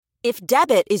If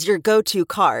debit is your go-to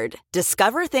card,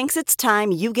 Discover thinks it's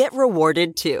time you get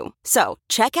rewarded too. So,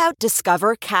 check out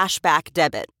Discover Cashback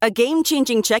Debit, a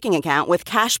game-changing checking account with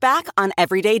cash back on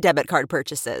everyday debit card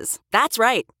purchases. That's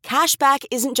right, cashback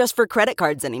isn't just for credit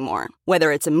cards anymore.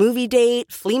 Whether it's a movie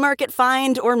date, flea market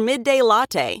find, or midday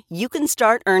latte, you can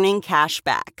start earning cash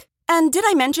back. And did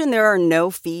I mention there are no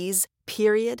fees,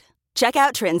 period? Check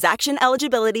out transaction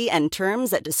eligibility and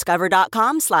terms at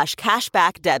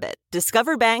discover.com/cashbackdebit.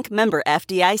 Discover Bank, member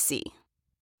FDIC.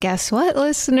 Guess what,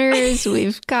 listeners?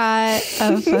 We've got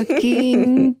a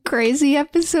fucking crazy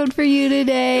episode for you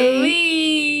today.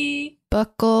 Wee.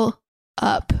 Buckle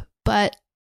up. But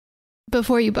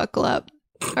before you buckle up,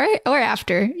 or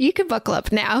after, you can buckle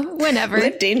up now, whenever.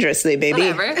 Live dangerously,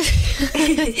 baby. Whatever.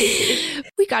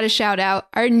 We got to shout out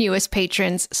our newest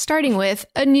patrons, starting with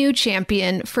a new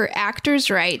champion for actors'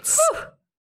 rights. Whew.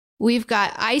 We've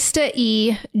got Ista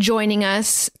E joining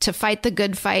us to fight the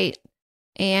good fight.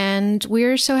 And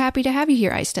we're so happy to have you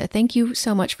here, Ista. Thank you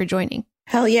so much for joining.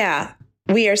 Hell yeah.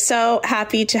 We are so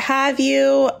happy to have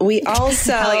you. We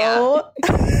also... Hell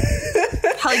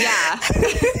Hell yeah.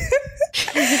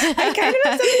 I kind of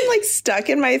have something like stuck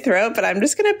in my throat, but I'm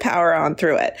just going to power on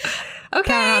through it. Okay.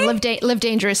 Power on, live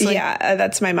dangerously. Yeah,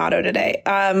 that's my motto today.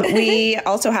 We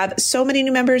also have so many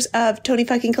new members of Tony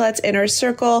fucking Collette's Inner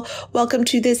Circle. Welcome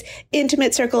to this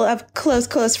intimate circle of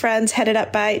close friends headed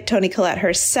up by Tony Collette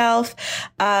herself.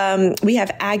 We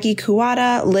have Aggie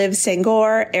Kuwata, Liv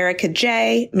Sangor, Erica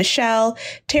J, Michelle,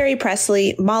 Terry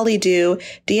Presley, Molly Dew,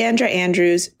 Deandra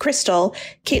Andrews, Crystal,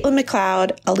 Caitlin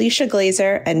McLeod, Alicia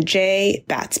Glazer, and Jay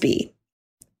Batsby.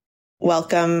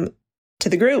 Welcome to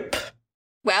the group.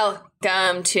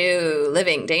 Welcome to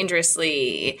Living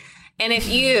Dangerously. And if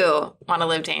you want to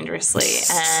live dangerously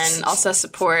and also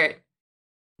support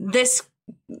this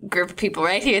group of people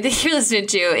right here that you're listening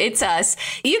to, it's us,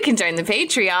 you can join the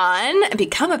Patreon and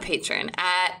become a patron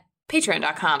at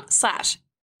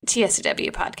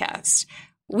patreon.com/TSW podcast.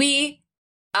 We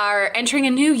are entering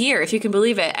a new year, if you can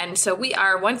believe it. And so we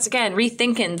are once again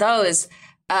rethinking those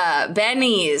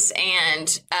bennies and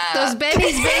those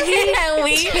bennies, baby. and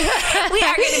we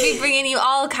are going to be bringing you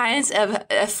all kinds of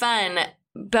fun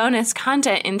bonus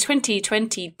content in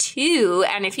 2022.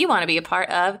 And if you want to be a part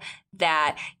of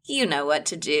that, you know what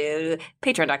to do.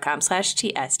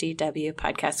 Patreon.com/TSDW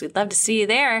podcast. We'd love to see you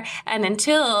there. And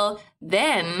until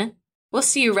then, we'll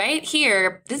see you right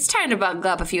here. It's time to buckle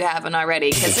up if you haven't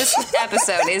already, because this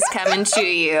episode is coming to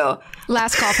you.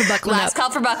 Last call for buckling up. Last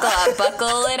call for buckle up.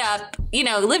 Buckle it up. You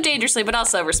know, live dangerously, but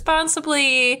also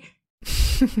responsibly.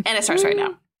 And it starts right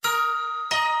now.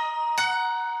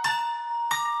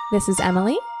 This is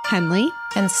Emily, Henley,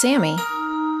 and Sammy.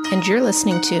 And you're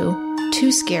listening to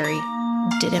Too Scary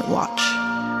Didn't Watch.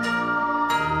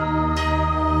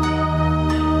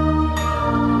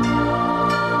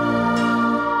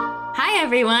 Hi,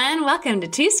 everyone. Welcome to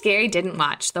Too Scary Didn't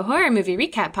Watch, the horror movie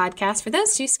recap podcast for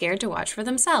those too scared to watch for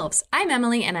themselves. I'm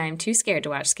Emily, and I'm too scared to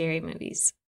watch scary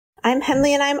movies. I'm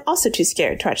Henley, and I'm also too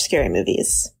scared to watch scary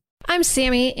movies. I'm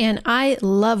Sammy, and I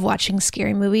love watching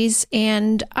scary movies,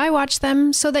 and I watch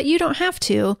them so that you don't have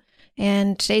to.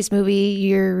 And today's movie,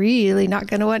 you're really not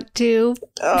going to want to.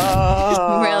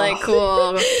 Oh. Really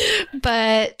cool.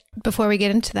 But before we get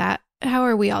into that, how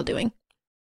are we all doing?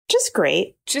 Just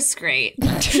great. Just great.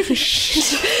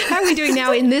 How are we doing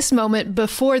now in this moment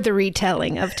before the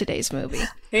retelling of today's movie?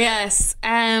 Yes.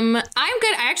 I'm good.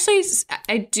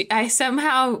 I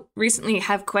somehow recently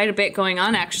have quite a bit going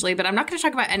on, actually, but I'm not going to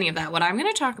talk about any of that. What I'm going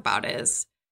to talk about is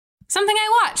something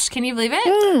I watched. Can you believe it?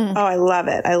 Oh, I love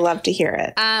it. I love to hear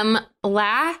it.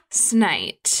 Last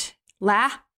night,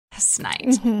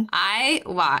 I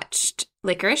watched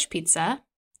Licorice Pizza,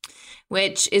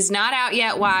 which is not out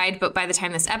yet wide, but by the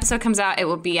time this episode comes out, it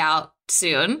will be out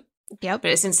soon. Yep.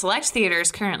 But it's in select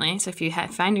theaters currently, so if you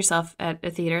find yourself at a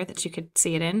theater that you could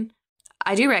see it in,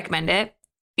 I do recommend it.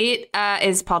 It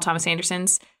is Paul Thomas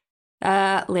Anderson's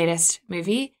latest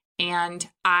movie, and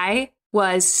I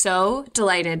was so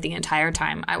delighted the entire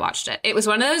time I watched it. It was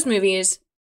one of those movies,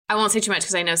 I won't say too much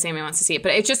because I know Sammy wants to see it,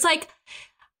 but it's just like,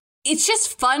 it's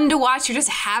just fun to watch. You're just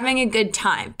having a good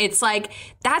time. It's like,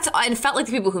 it felt like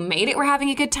the people who made it were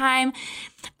having a good time.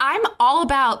 I'm all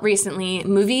about recently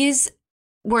movies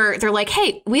where they're like,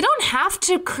 hey, we don't have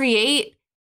to create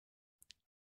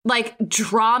like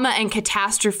drama and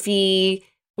catastrophe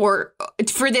or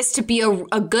for this to be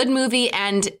a good movie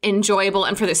and enjoyable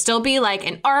and for there still be like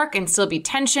an arc and still be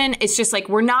tension. It's just like,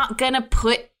 we're not going to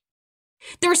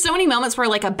there were so many moments where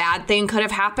like a bad thing could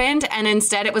have happened and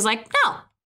instead it was like, no.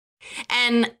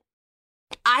 And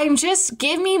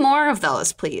give me more of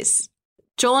those, please.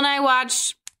 Joel and I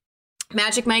watched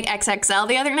Magic Mike XXL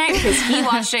the other night because he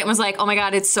watched it and was like, oh my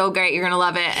God, it's so great. You're going to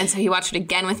love it. And so he watched it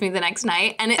again with me the next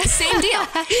night. And it's the same deal.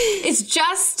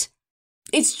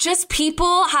 It's just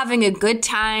people having a good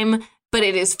time, but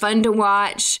it is fun to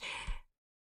watch.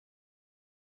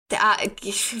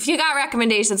 If you got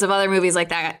recommendations of other movies like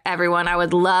that, everyone, I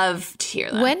would love to hear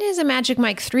them. When is a Magic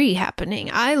Mike 3 happening?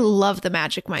 I love the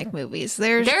Magic Mike movies.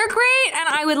 They're great, and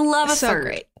I would love a third.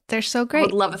 Great. They're so great. I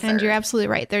would love a third. And you're absolutely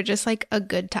right. They're just like a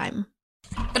good time.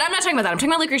 But I'm not talking about that. I'm talking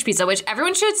about Licorice Pizza, which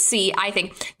everyone should see, I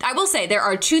think. I will say there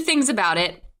are two things about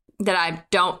it that I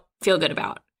don't feel good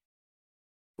about.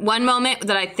 One moment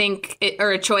that I think,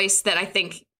 or a choice that I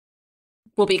think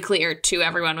will be clear to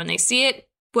everyone when they see it,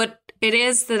 what it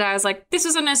is that I was like, this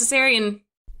was unnecessary, and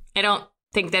I don't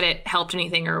think that it helped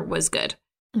anything or was good.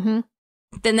 Mm-hmm.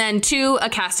 And then two, a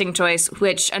casting choice,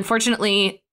 which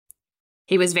unfortunately,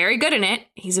 he was very good in it.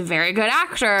 He's a very good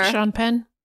actor. Sean Penn.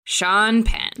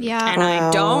 Yeah. And I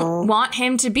don't want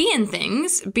him to be in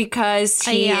things because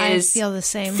he is I feel the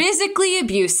same. Physically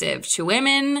abusive to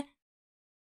women.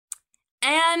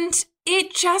 And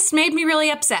it just made me really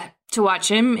upset to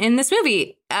watch him in this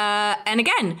movie. And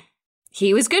again,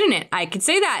 he was good in it. I could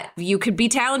say that. You could be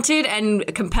talented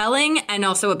and compelling and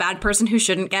also a bad person who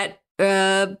shouldn't get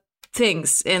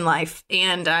things in life.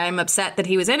 And I'm upset that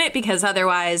he was in it because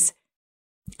otherwise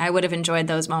I would have enjoyed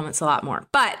those moments a lot more.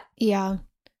 But yeah.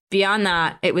 Beyond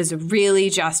that, it was really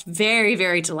just very,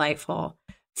 very delightful.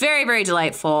 Very, very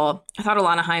delightful. I thought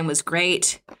Alana Haim was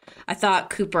great. I thought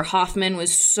Cooper Hoffman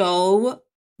was so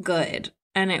good.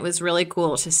 And it was really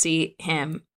cool to see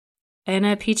him in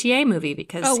a PTA movie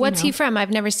because, what's he from?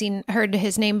 I've never heard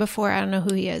his name before. I don't know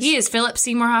who he is. He is Philip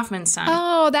Seymour Hoffman's son.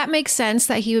 Oh, that makes sense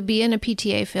that he would be in a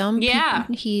PTA film. Yeah.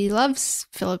 He loves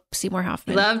Philip Seymour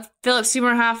Hoffman. Loved Philip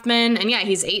Seymour Hoffman. And yeah,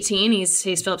 he's 18. He's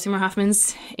Philip Seymour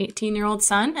Hoffman's 18-year-old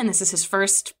son. And this is his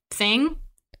first thing.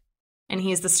 And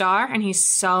he's the star. And he's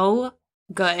so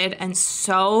good and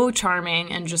so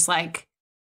charming and just like,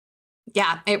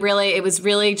 yeah, it was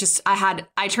really just,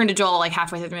 I turned to Joel like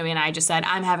halfway through the movie and I just said,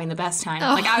 I'm having the best time.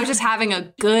 Oh. Like I was just having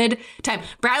a good time.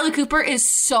 Bradley Cooper is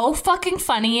so fucking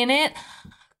funny in it.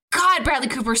 God, Bradley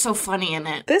Cooper's so funny in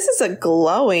it. This is a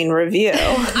glowing review.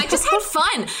 I just had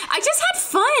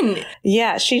fun.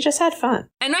 Yeah, she just had fun.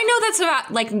 And I know that's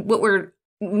about like what we're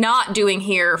not doing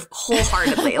here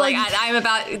wholeheartedly. I'm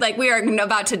about, like, we are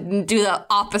about to do the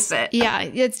opposite. Yeah,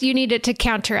 you need it to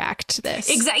counteract this.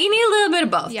 Exactly. You need a little bit of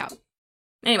both. Yeah.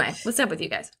 Anyway, what's up with you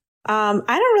guys? I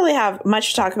don't really have much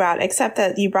to talk about except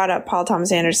that you brought up Paul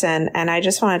Thomas Anderson, and I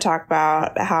just want to talk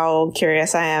about how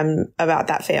curious I am about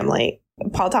that family.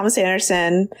 Paul Thomas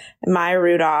Anderson and Maya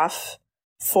Rudolph,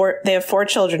 they have 4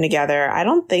 children together. I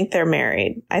don't think they're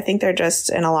married. I think they're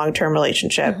just in a long-term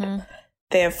relationship. Mm-hmm.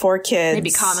 They have 4 kids.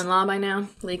 Maybe common law by now,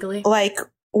 legally. Like,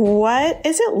 what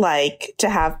is it like to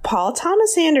have Paul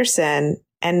Thomas Anderson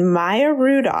and Maya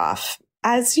Rudolph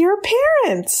as your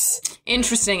parents?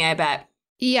 Interesting, I bet.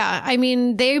 Yeah, I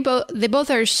mean, they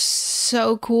both are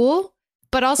so cool,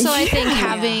 but also I think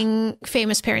having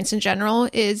famous parents in general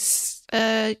is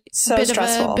a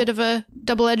bit of a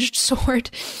double-edged sword.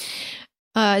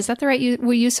 Is that the right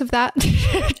use of that?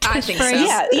 I think so.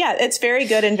 Yeah, it's very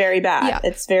good and very bad. Yeah.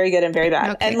 It's very good and very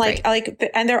bad. Okay, and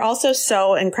and they're also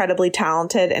so incredibly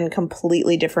talented in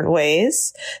completely different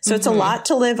ways. So it's a lot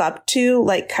to live up to,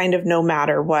 like, kind of no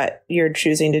matter what you're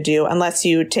choosing to do, unless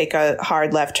you take a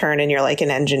hard left turn and you're like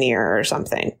an engineer or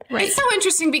something. Right. It's so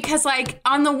interesting because, like,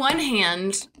 on the one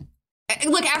hand,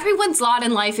 look, everyone's lot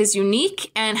in life is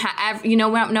unique and,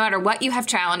 no matter what, you have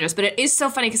challenges. But it is so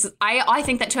funny because I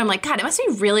think that, too. I'm like, God, it must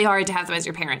be really hard to have them as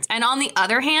your parents. And on the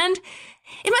other hand,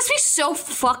 it must be so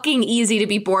fucking easy to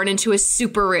be born into a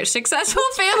super rich, successful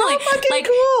family. Oh, fucking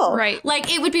cool. Right.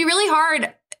 Like, it would be really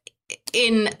hard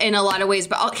in a lot of ways.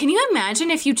 But can you imagine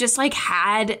if you just, like,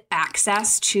 had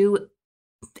access to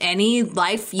any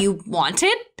life you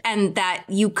wanted and that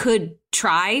you could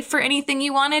try for anything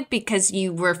you wanted because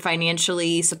you were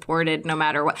financially supported no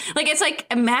matter what? Like, it's like,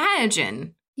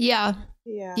 imagine. Yeah.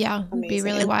 It'd be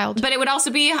really wild. But it would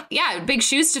also be, big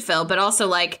shoes to fill, but also,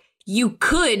 like, you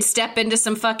could step into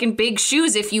some fucking big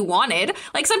shoes if you wanted.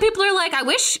 Like, some people are like,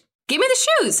 give me the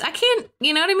shoes. I can't,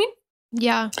 you know what I mean?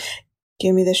 Yeah.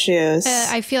 Give me the shoes.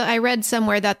 I read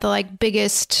somewhere that the, like,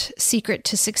 biggest secret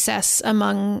to success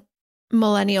among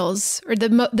millennials, or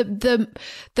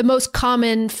the most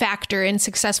common factor in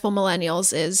successful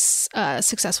millennials is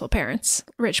successful parents,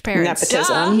 rich parents.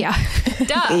 Nepotism. Yeah.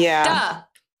 Duh.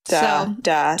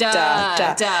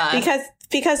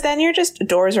 Because then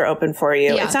doors are open for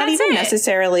you. Yeah, it's not even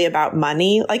necessarily about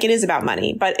money. Like, it is about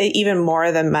money, but even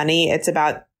more than money, it's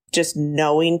about just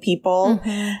knowing people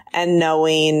and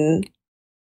knowing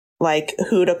like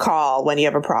who to call when you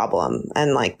have a problem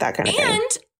and like that kind of thing.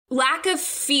 And lack of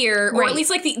fear, or at least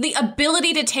like the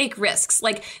ability to take risks.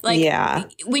 Like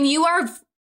when you are,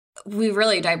 we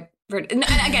really and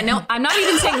again, no, I'm not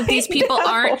even saying that these people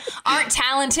aren't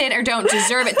talented or don't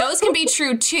deserve it. Those can be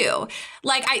true too.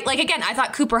 Again, I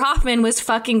thought Cooper Hoffman was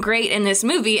fucking great in this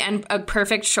movie and a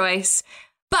perfect choice.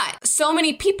 But so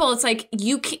many people, it's like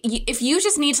if you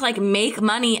just need to like make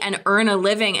money and earn a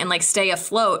living and like stay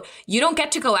afloat, you don't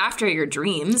get to go after your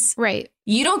dreams. Right.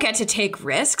 You don't get to take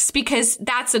risks because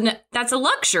that's a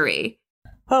luxury.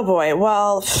 Oh boy.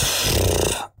 Well,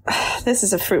 this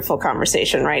is a fruitful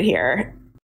conversation right here.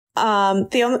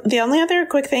 The only other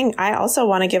quick thing, I also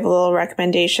want to give a little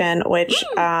recommendation, which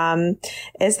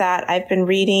is that I've been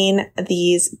reading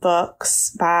these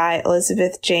books by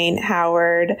Elizabeth Jane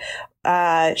Howard.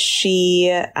 She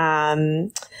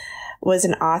was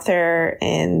an author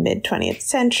in mid-20th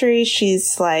century.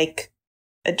 She's like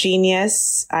a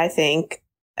genius, I think.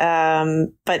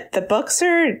 But the books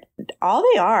all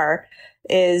they are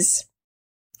is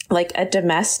like a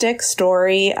domestic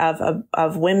story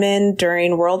of women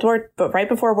during but right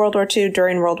before World War II,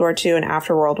 during World War II, and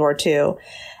after World War II.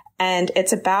 And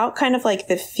it's about kind of like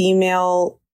the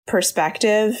female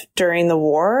perspective during the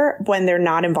war when they're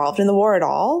not involved in the war at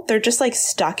all. They're just like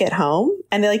stuck at home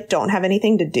and they like don't have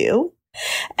anything to do.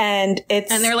 And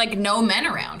they're like no men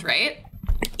around, right?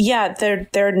 Yeah, there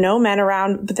are no men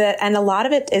around, and a lot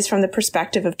of it is from the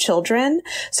perspective of children.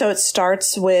 So it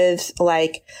starts with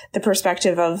like the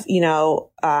perspective of,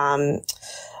 the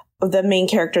main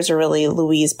characters are really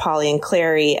Louise, Polly, and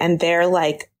Clary, and they're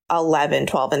like 11,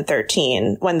 12, and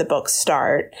 13 when the books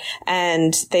start.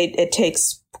 And it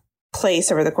takes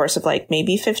place over the course of like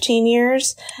maybe 15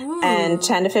 years and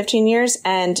 10 to 15 years.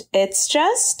 And it's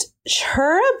just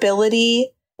her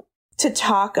ability to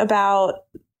talk about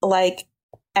like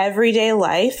everyday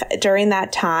life during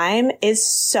that time is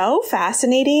so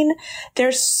fascinating.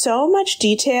 There's so much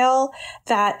detail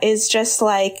that is just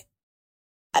like,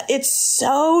 it's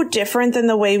so different than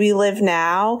the way we live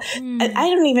now.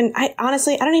 I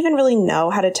honestly don't even really know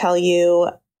how to tell you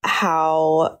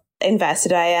how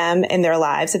invested I am in their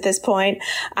lives at this point.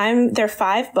 They're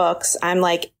 5 books. I'm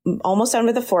like almost done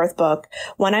with the 4th book.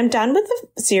 When I'm done with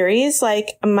the series,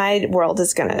 like my world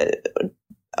is gonna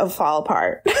fall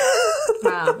apart.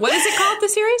 Wow. What is it called, the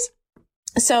series?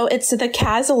 So it's the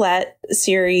Cazalet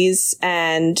series,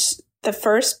 and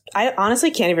I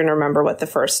honestly can't even remember what the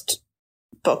first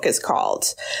book is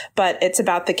called, but it's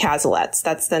about the Cazalets.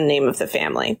 That's the name of the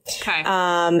family. Okay.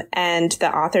 And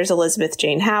the author's Elizabeth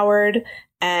Jane Howard,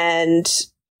 and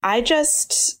I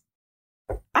just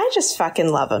fucking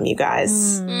love them, you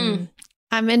guys.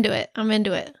 I'm into it.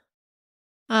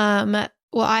 Well,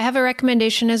 I have a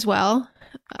recommendation as well.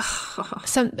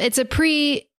 It's a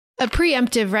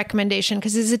preemptive recommendation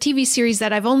because it's a TV series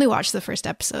that I've only watched the first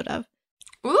episode of.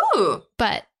 Ooh.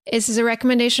 But this is a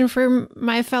recommendation for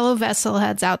my fellow vessel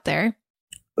heads out there.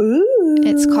 Ooh.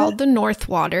 It's called The North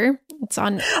Water. It's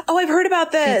on. Oh, I've heard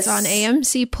about this. It's on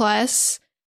AMC Plus.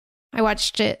 I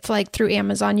watched it through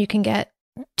Amazon. You can get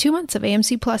 2 months of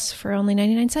AMC Plus for only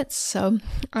 99 cents. So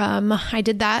I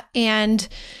did that, and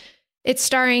it's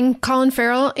starring Colin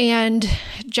Farrell and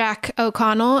Jack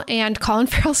O'Connell, and Colin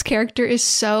Farrell's character is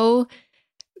so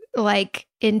like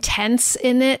intense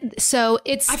in it. So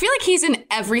I feel like he's in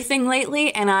everything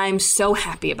lately, and I'm so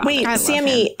happy about it. Wait,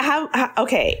 Sammy,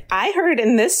 okay, I heard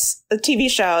in this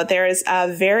TV show there is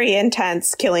a very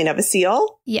intense killing of a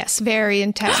seal. Yes, very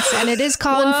intense. And it is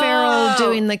Colin Farrell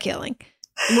doing the killing.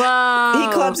 Whoa.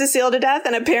 He clubs a seal to death,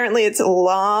 and apparently it's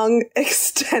long,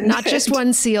 extended. Not just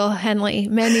one seal, Henley.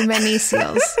 Many, many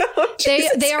seals.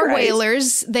 They are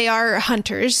whalers. They are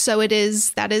hunters. So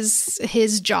that is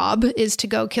his job, is to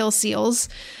go kill seals.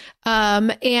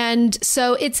 And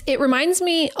so it reminds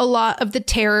me a lot of The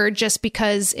Terror, just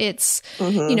because it's,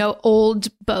 old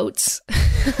boats.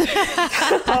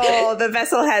 Oh, the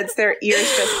vessel heads, their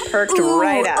ears just perked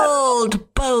right up.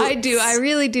 Old boats. I do. I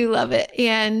really do love it.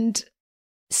 And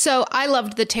so I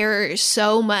loved The Terror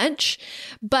so much,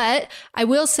 but I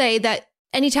will say that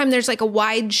anytime there's like a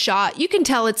wide shot, you can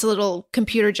tell it's a little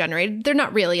computer generated. They're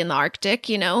not really in the Arctic,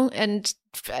 and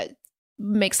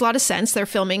makes a lot of sense. They're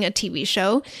filming a TV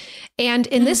show. And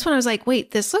in this one, I was like,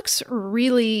 wait, this looks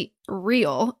really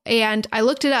real. And I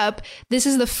looked it up. This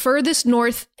is the furthest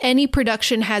north any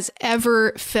production has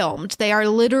ever filmed. They are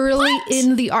literally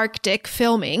in the Arctic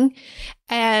filming.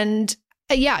 And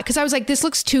yeah, because I was like, this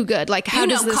looks too good. Like, how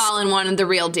does this? Colin wanted the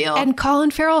real deal. And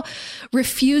Colin Farrell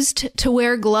refused to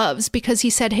wear gloves because he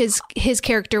said his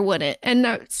character wouldn't. And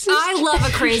I love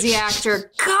a crazy actor.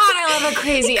 God, I love a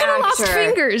crazy actor. He could have lost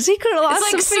fingers. He could have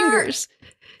lost some fingers.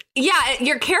 yeah,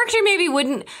 your character maybe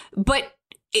wouldn't, but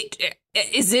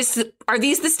are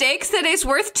these the stakes that it's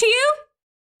worth to you?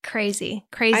 Crazy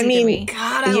I mean, to me.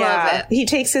 God, I love it. He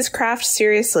takes his craft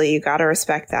seriously. You got to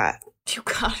respect that. You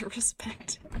gotta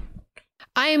respect.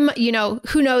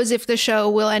 Who knows if the show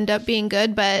will end up being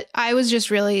good, but I was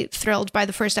just really thrilled by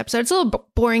the first episode. It's a little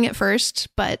boring at first,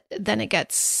 but then it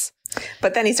gets...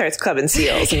 But then he starts clubbing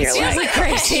seals and you're like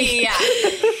crazy. Yeah.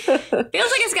 Feels like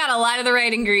it's got a lot of the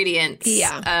right ingredients.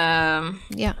 Yeah.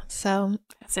 So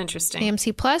that's interesting.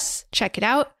 AMC Plus, check it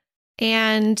out.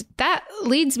 And that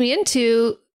leads me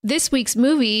into this week's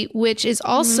movie, which is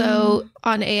also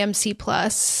on AMC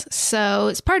Plus. So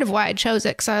it's part of why I chose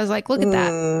it, because I was like, look at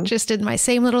that. Just in my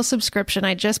same little subscription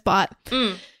I just bought.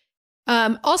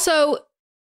 Also,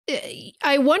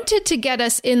 I wanted to get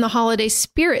us in the holiday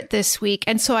spirit this week.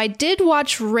 And so I did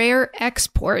watch Rare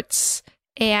Exports,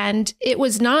 and it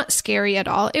was not scary at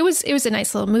all. It was a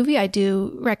nice little movie. I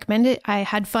do recommend it. I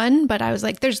had fun, but I was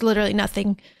like, there's literally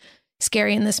nothing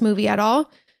scary in this movie at all.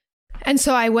 And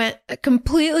so I went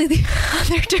completely the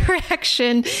other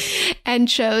direction and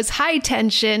chose High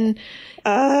Tension,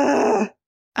 also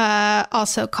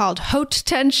called Haute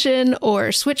Tension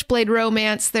or Switchblade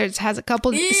Romance. Has a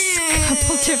couple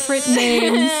different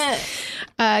names.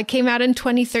 Came out in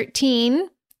 2013.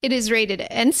 It is rated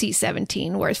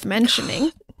NC-17, worth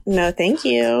mentioning. No, thank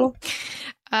you.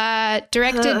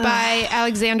 Directed by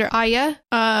Alexander Aya,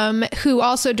 who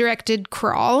also directed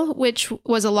Crawl, which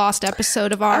was a lost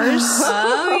episode of ours.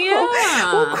 Oh,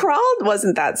 yeah. Well, Crawl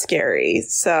wasn't that scary,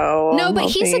 so... No, but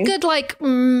he's a good,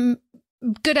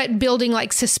 good at building,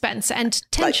 suspense and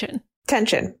tension.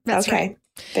 Tension. That's okay. right.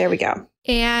 There we go.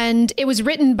 And it was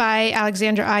written by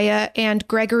Alexander Aya and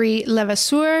Gregory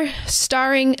Levasseur,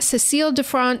 starring Cécile de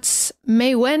France,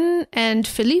 May Wen, and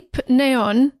Philippe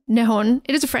Neon.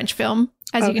 It is a French film,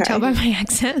 as you can tell by my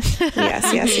accent.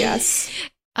 Yes.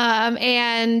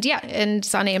 And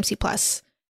it's on AMC Plus.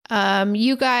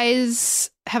 You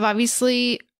guys have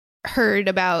obviously heard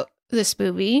about this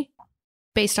movie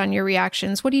based on your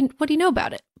reactions. What do you know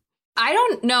about it? I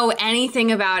don't know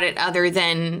anything about it other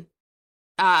than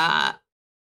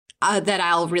that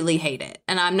I'll really hate it,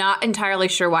 and I'm not entirely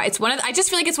sure why. It's I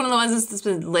just feel like it's one of the ones that's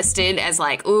been listed as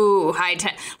high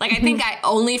tech. I think I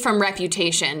only from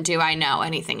reputation do I know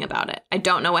anything about it. I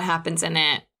don't know what happens in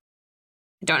it.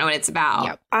 I don't know what it's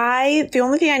about. Yep. The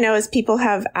only thing I know is people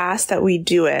have asked that we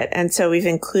do it, and so we've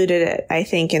included it, I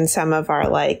think, in some of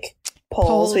our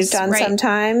polls we've done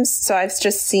sometimes. So I've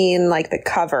just seen the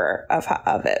cover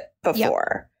of it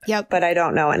before. Yep. But I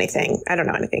don't know anything. I don't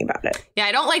know anything about it. Yeah,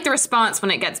 I don't like the response when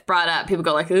it gets brought up. People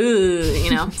go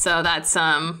ooh, So that's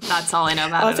all I know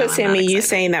about it. Also, Sammy, you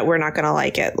saying that we're not going to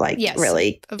like it, yes,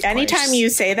 really. Anytime you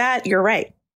say that, you're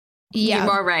right. Yeah. You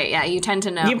are right. Yeah, you tend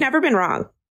to know. You've never been wrong.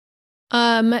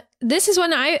 This is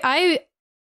one I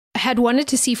had wanted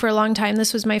to see for a long time.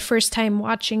 This was my first time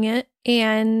watching it.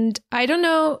 And I don't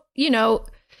know,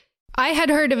 I had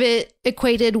heard of it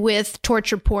equated with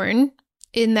torture porn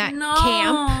in that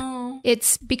camp.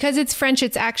 It's because it's French.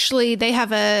 It's actually, they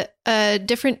have a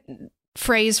different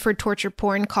phrase for torture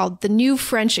porn called the new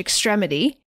French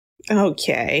extremity.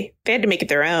 Okay. They had to make it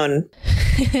their own.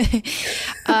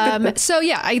 So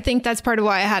yeah, I think that's part of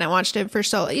why I hadn't watched it for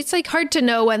so. It's hard to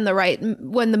know when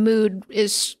the mood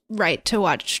is right to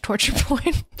watch torture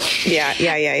porn. Yeah.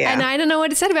 And I don't know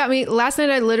what it said about me. Last night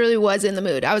I literally was in the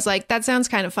mood. I was like, that sounds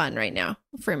kind of fun right now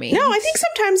for me. No, I think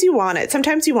sometimes you want it.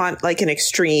 Sometimes you want an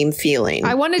extreme feeling.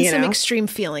 I wanted some extreme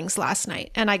feelings last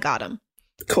night, and I got them.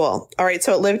 Cool. All right,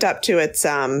 so it lived up to its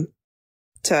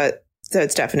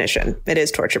its definition. It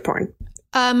is torture porn.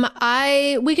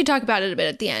 We could talk about it a bit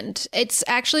at the end. It's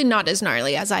actually not as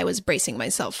gnarly as I was bracing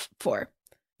myself for.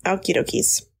 Okie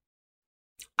dokies.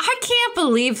 I can't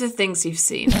believe the things you've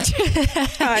seen.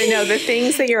 I know, the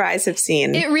things that your eyes have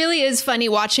seen. It really is funny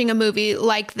watching a movie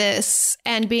like this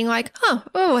and being like, oh,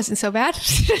 it wasn't so bad.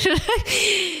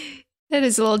 It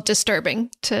is a little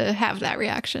disturbing to have that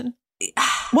reaction.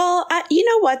 Well, you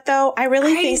know what, though? I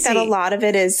really think that a lot of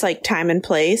it is time and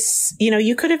place.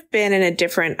 You could have been in a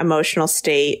different emotional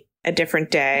state, a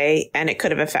different day, and it could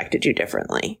have affected you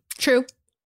differently. True.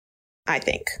 I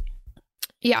think.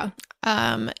 Yeah.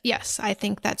 Yes, I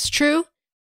think that's true.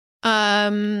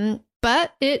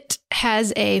 But it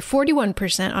has a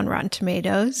 41% on Rotten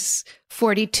Tomatoes,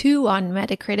 42 on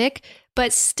Metacritic,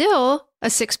 but still a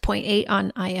 6.8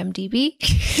 on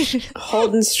IMDb.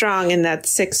 Holding strong in that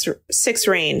six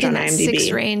range on IMDb. 6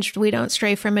 range. We don't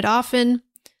stray from it often.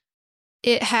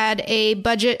 It had a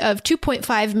budget of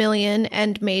 $2.5 million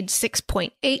and made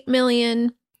 $6.8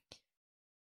 million.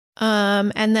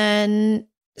 And then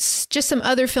just some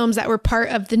other films that were part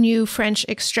of the new French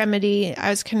Extremity. I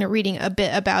was kind of reading a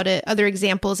bit about it. Other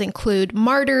examples include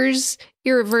Martyrs,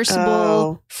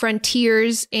 Irreversible,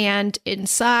 Frontiers, and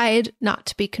Inside, not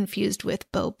to be confused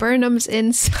with Bo Burnham's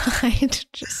Inside.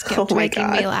 Just kept making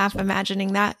me laugh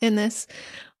imagining that in this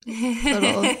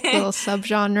little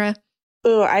subgenre.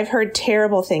 Oh, I've heard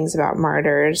terrible things about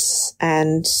Martyrs,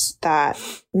 and that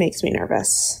makes me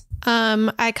nervous.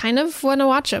 I kind of want to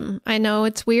watch them. I know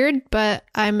it's weird, but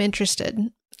I'm interested.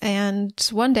 And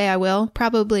one day I will.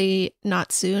 Probably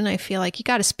not soon. I feel like you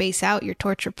got to space out your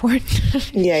torture porn.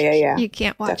 Yeah. You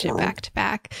can't watch it back to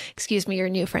back. Excuse me, your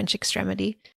new French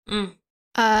Extremity.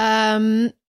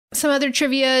 Some other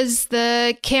trivia is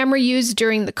the camera used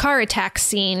during the car attack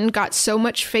scene got so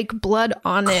much fake blood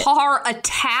on it. Car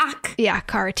attack? Yeah,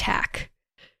 car attack.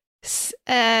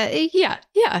 Yeah,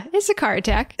 it's a car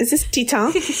attack. Is this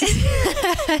Titan?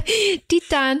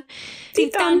 Titan.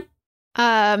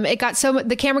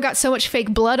 The camera got so much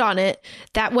fake blood on it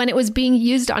that when it was being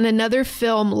used on another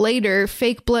film later,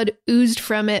 fake blood oozed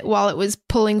from it while it was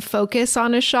pulling focus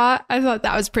on a shot. I thought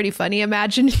that was pretty funny.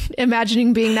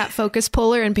 Imagining being that focus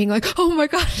puller and being like, oh my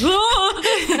god,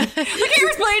 the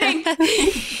camera's bleeding.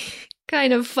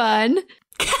 Kind of fun.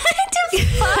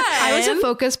 I was a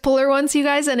focus puller once, you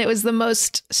guys, and it was the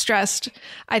most stressed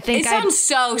I think. It sounds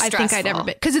so stressful. I think I'd ever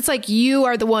been, because it's like you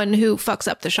are the one who fucks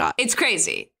up the shot. It's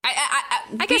crazy.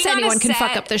 I guess anyone can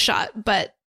fuck up the shot,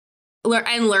 but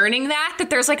and learning that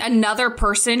there's like another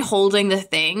person holding the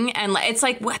thing, and it's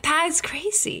like, what? That is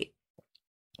crazy.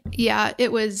 Yeah,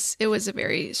 it was a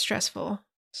very stressful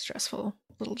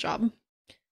little job.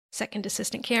 Second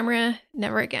assistant camera,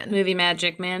 never again. Movie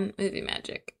magic, man. Movie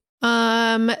magic.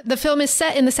 The film is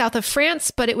set in the south of France,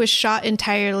 but it was shot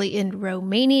entirely in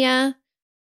Romania.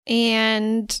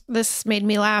 And this made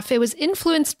me laugh. It was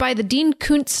influenced by the Dean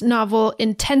Koontz novel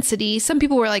Intensity. Some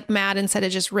people were like mad and said it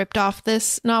just ripped off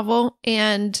this novel.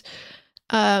 And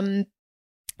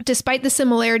despite the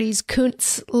similarities,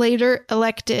 Koontz later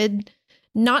elected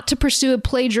not to pursue a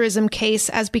plagiarism case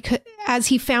as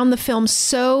he found the film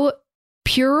so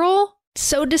puerile,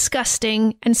 so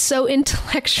disgusting, and so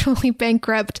intellectually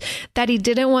bankrupt that he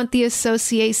didn't want the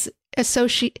association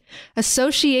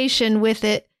with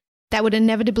it that would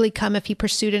inevitably come if he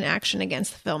pursued an action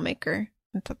against the filmmaker.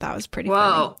 I thought that was pretty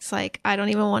funny. It's like, I don't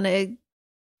even want to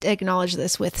acknowledge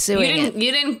this with suing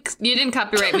You didn't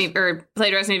copyright me or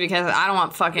plagiarize me because I don't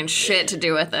want fucking shit to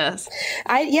do with this.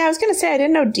 I was gonna say, I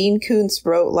didn't know Dean Koontz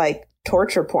wrote like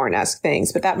torture porn-esque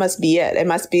things, but that must be it. It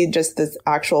must be just the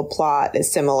actual plot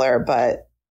is similar, but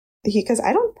because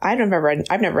I've never read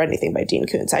anything by Dean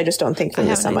Koontz. I just don't think him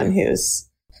as someone who's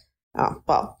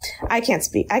I can't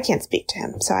speak to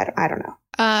him, so I don't know.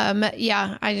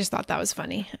 Yeah, I just thought that was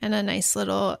funny and a nice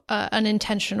little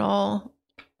unintentional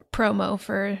promo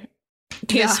for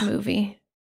this movie.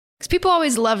 Because people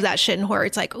always love that shit in horror.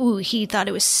 It's like, ooh, he thought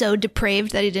it was so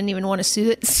depraved that he didn't even want to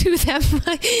sue them.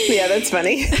 Yeah, that's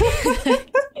funny.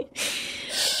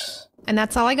 And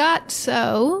that's all I got.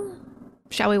 So,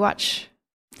 shall we watch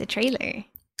the trailer?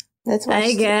 Let's watch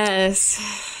I guess.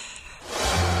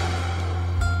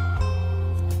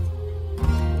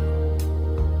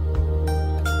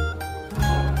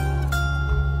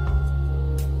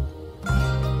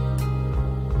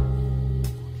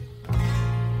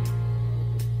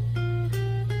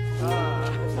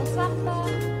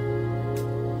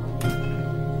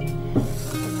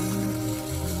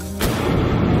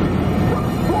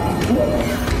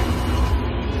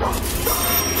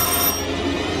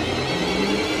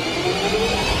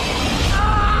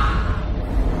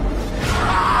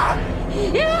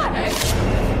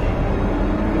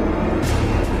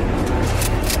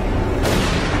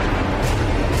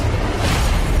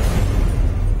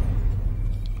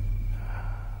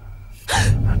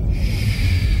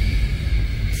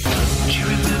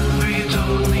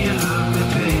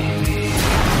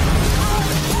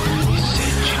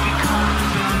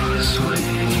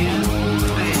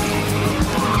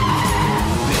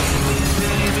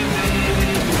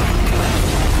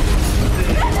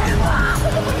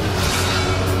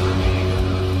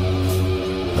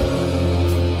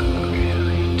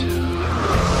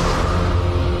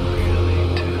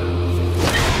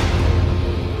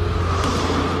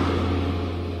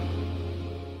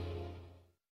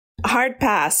 Hard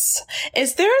pass.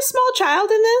 Is there a small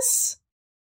child in this?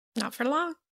 Not for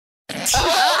long.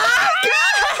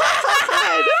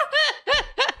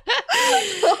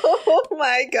 Oh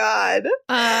my god.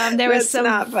 There was some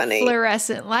not funny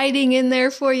fluorescent lighting in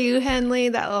there for you, Henley.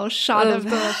 That little shot of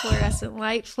the fluorescent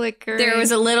light flicker. There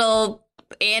was a little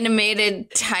animated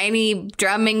tiny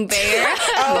drumming bear.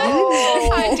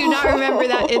 I do not remember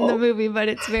that in the movie, but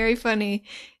it's very funny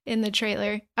in the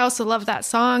trailer. I also love that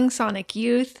song, Sonic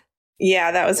Youth.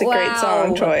 Yeah, that was a great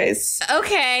song choice.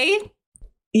 Okay.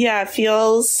 Yeah,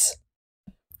 feels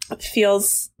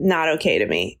not okay to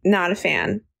me. Not a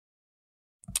fan.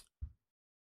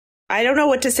 I don't know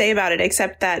what to say about it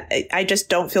except that I just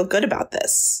don't feel good about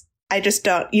this. I just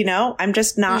don't, I'm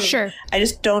just not sure. I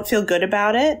just don't feel good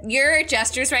about it. Your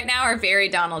gestures right now are very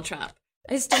Donald Trump.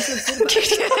 I just don't feel good about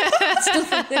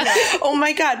it. Oh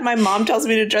my God, my mom tells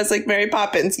me to dress like Mary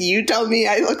Poppins. You tell me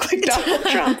I look like Donald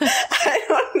Trump. I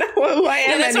don't know who I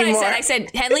am that's anymore. What I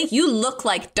said. Henley, you look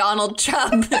like Donald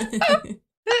Trump.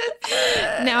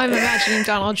 Now I'm imagining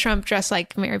Donald Trump dressed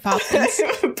like Mary Poppins.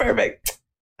 Perfect.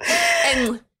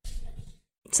 And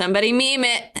somebody meme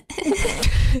it.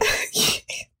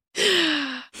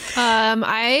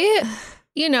 I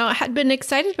had been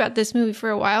excited about this movie for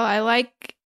a while. I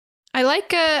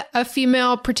like a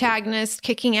female protagonist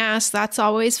kicking ass. That's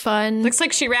always fun. Looks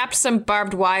like she wrapped some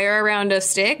barbed wire around a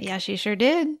stick. Yeah, she sure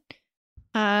did.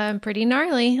 Pretty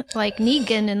gnarly, like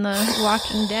Negan in The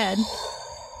Walking Dead.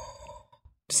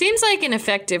 Seems like an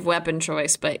effective weapon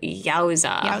choice, but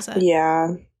yowza.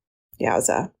 Yeah.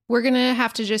 Yowza. We're going to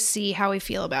have to just see how we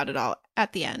feel about it all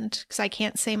at the end, because I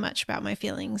can't say much about my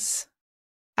feelings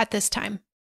at this time.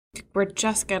 We're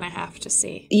just going to have to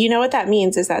see. You know what that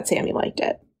means is that Sammy liked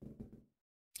it.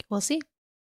 We'll see.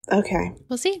 Okay.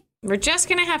 We'll see. We're just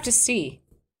going to have to see.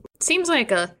 Seems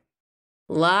like a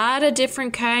lot of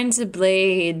different kinds of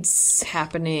blades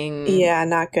happening. Yeah,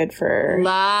 not good for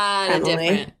lot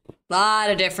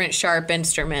of different sharp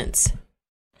instruments.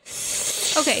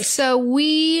 Okay, so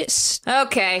we...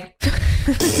 Okay.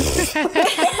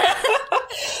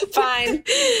 Fine.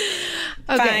 Okay.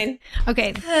 Fine.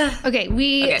 Okay,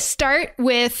 we start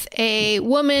with a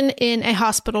woman in a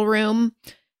hospital room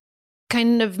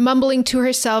kind of mumbling to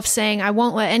herself saying, I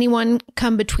won't let anyone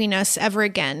come between us ever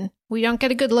again. We don't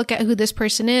get a good look at who this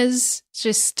person is. It's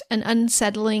just an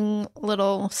unsettling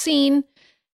little scene.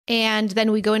 And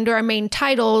then we go into our main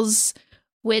titles,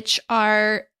 which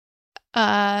are,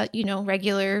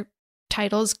 regular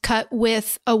titles cut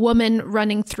with a woman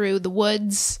running through the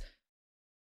woods,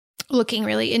 looking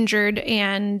really injured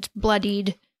and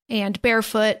bloodied and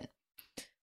barefoot.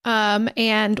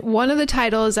 And one of the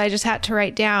titles I just had to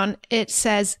write down, it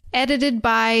says edited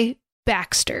by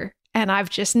Baxter. And I've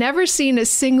just never seen a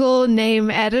single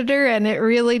name editor, and it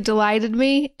really delighted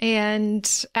me. And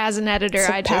as an editor,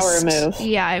 power move.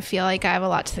 Yeah, I feel like I have a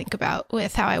lot to think about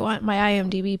with how I want my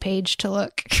IMDb page to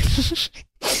look.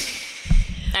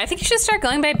 I think you should start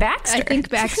going by Baxter. I think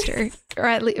Baxter, or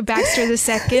at least Baxter the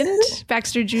Second,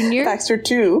 Baxter Jr., Baxter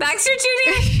 2, Baxter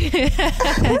Jr.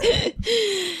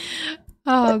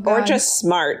 Oh, God. Or just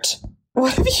Smart.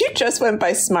 What if you just went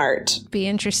by Smart? Be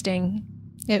interesting.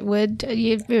 It would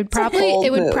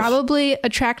probably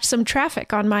attract some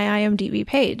traffic on my IMDb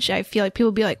page. I feel like people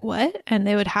would be like, what? And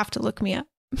they would have to look me up.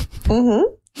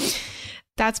 Mm-hmm.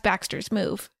 That's Baxter's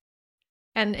move.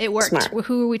 And it worked. Smart.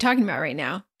 Who are we talking about right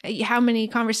now? How many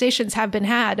conversations have been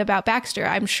had about Baxter?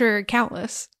 I'm sure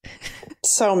countless.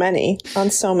 So many.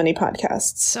 On so many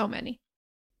podcasts. So many.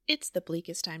 It's the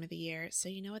bleakest time of the year, so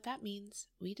you know what that means.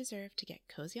 We deserve to get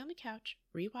cozy on the couch,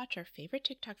 rewatch our favorite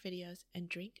TikTok videos, and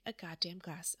drink a goddamn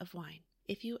glass of wine.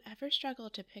 If you ever struggle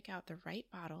to pick out the right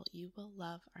bottle, you will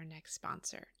love our next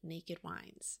sponsor, Naked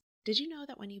Wines. Did you know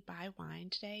that when you buy wine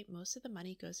today, most of the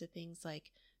money goes to things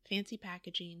like fancy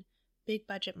packaging, big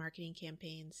budget marketing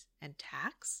campaigns, and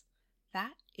tax?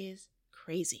 That is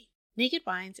crazy. Naked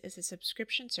Wines is a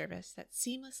subscription service that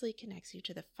seamlessly connects you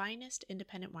to the finest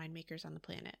independent winemakers on the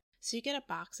planet. So you get a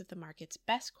box of the market's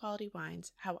best quality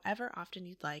wines, however often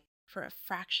you'd like, for a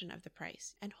fraction of the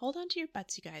price. And hold on to your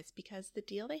butts, you guys, because the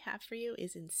deal they have for you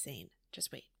is insane.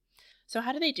 Just wait. So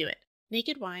how do they do it?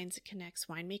 Naked Wines connects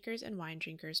winemakers and wine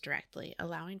drinkers directly,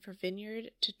 allowing for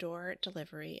vineyard-to-door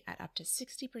delivery at up to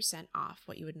 60% off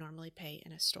what you would normally pay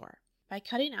in a store. By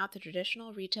cutting out the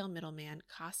traditional retail middleman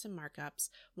costs and markups,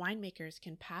 winemakers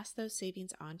can pass those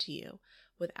savings on to you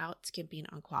without skimping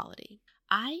on quality.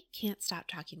 I can't stop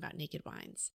talking about Naked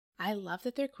Wines. I love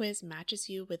that their quiz matches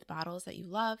you with bottles that you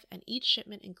love, and each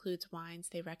shipment includes wines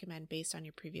they recommend based on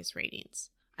your previous ratings.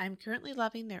 I'm currently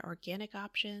loving their organic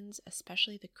options,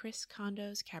 especially the Chris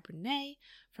Condos Cabernet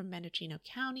from Mendocino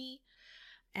County.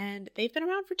 And they've been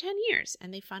around for 10 years,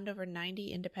 and they fund over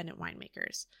 90 independent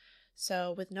winemakers.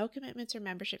 So with no commitments or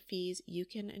membership fees, you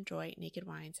can enjoy Naked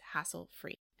Wines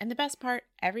hassle-free. And the best part,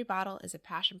 every bottle is a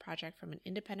passion project from an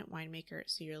independent winemaker,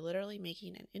 so you're literally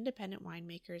making an independent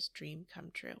winemaker's dream come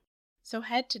true. So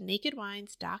head to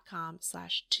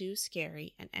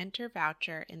nakedwines.com/tooscary and enter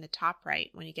voucher in the top right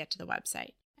when you get to the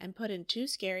website. And put in Too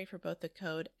Scary for both the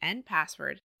code and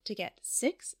password to get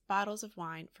 6 bottles of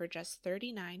wine for just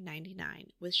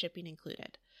 $39.99 with shipping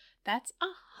included. That's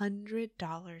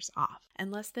 $100 off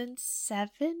and less than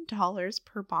 $7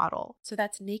 per bottle. So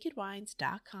that's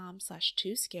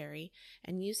nakedwines.com/tooscary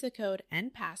and use the code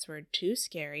and password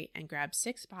tooscary and grab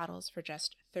 6 bottles for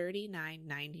just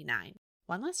 $39.99.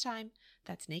 One last time,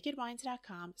 that's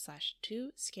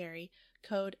nakedwines.com/tooscary,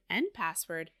 code and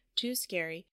password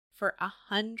tooscary for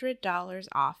 $100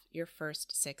 off your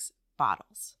first 6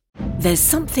 bottles. There's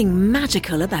something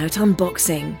magical about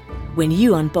unboxing. When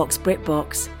you unbox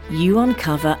BritBox, you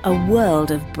uncover a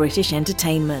world of British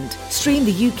entertainment. Stream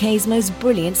the UK's most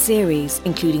brilliant series,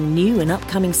 including new and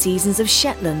upcoming seasons of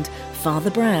Shetland,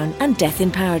 Father Brown and Death in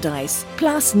Paradise.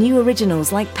 Plus new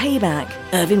originals like Payback,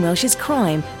 Irving Welsh's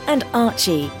Crime and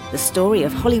Archie, the story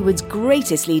of Hollywood's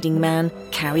greatest leading man,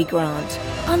 Cary Grant.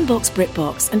 Unbox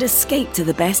BritBox and escape to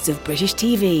the best of British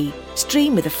TV.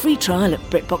 Stream with a free trial at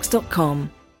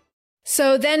BritBox.com.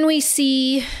 So then we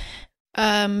see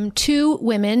 2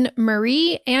 women,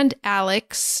 Marie and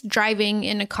Alex, driving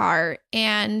in a car.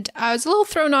 And I was a little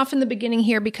thrown off in the beginning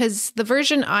here because the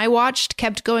version I watched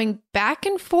kept going back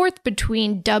and forth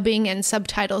between dubbing and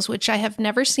subtitles, which I have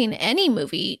never seen any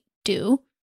movie do.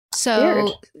 So,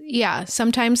 weird. Yeah,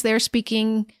 sometimes they're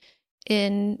speaking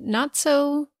in not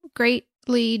so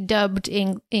greatly dubbed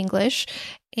English,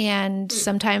 and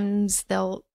sometimes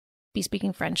they'll be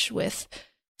speaking French with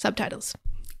subtitles.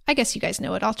 I guess you guys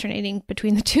know what alternating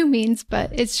between the two means,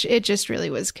 but it just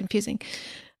really was confusing.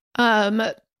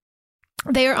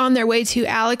 They are on their way to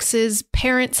Alex's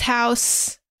parents'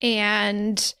 house,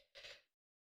 and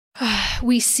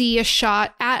we see a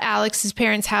shot at Alex's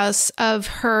parents' house of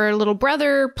her little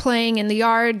brother playing in the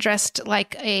yard, dressed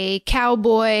like a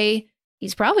cowboy.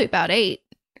 He's probably about 8,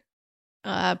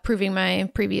 proving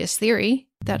my previous theory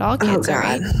that all kids are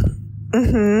 8.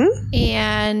 Mm-hmm.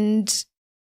 And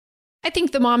I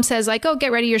think the mom says, like, oh,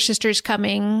 get ready, your sister's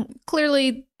coming.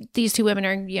 Clearly, these 2 women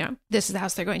are, this is the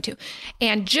house they're going to.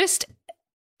 And just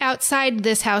outside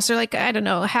this house, or like, I don't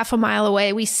know, half a mile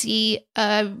away, we see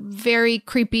a very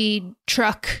creepy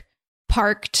truck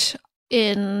parked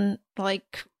in,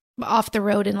 like, off the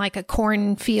road in, like, a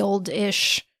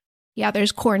cornfield-ish. Yeah,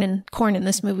 there's corn in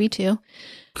this movie, too.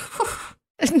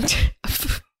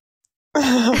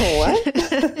 What?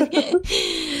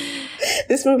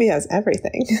 This movie has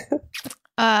everything.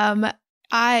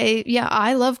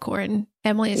 I love corn.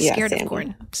 Emily is scared of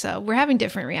corn. So we're having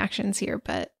different reactions here,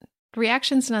 but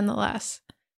reactions nonetheless.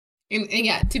 And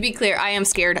yeah, to be clear, I am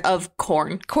scared of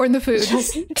corn. Corn the food.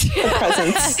 The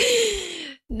presents.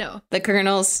 No. The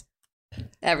kernels.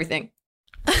 Everything.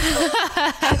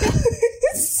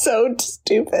 So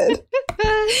stupid.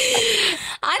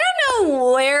 I don't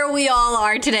know where we all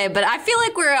are today, but I feel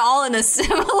like we're all in a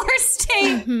similar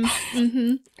state. Mm-hmm.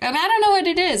 Mm-hmm. And I don't know what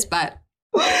it is, but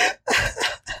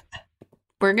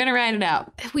we're going to ride it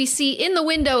out. We see in the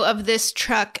window of this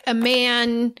truck a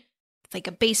man with like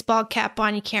a baseball cap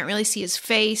on. You can't really see his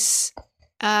face,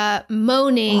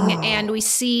 moaning. And we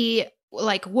see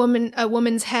like a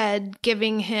woman's head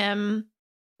giving him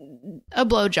a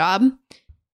blowjob.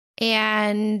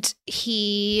 And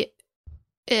we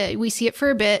see it for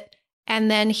a bit, and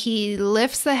then he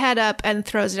lifts the head up and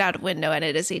throws it out a window, and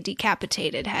it is a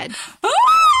decapitated head.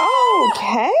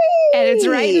 Okay. And it's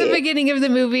right in the beginning of the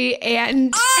movie,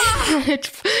 and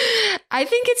I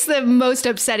think it's the most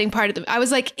upsetting part of I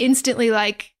was like instantly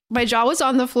like, my jaw was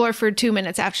on the floor for 2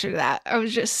 minutes after that. I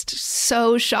was just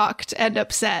so shocked and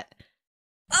upset.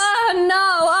 Oh, no.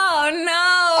 Oh,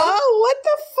 no. Oh, what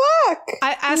the fuck?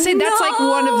 I say that's like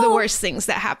one of the worst things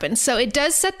that happened. So it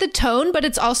does set the tone, but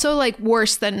it's also like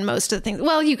worse than most of the things.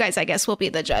 Well, you guys, I guess, will be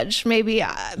the judge. Maybe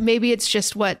it's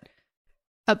just what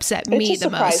upset me the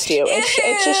most. You.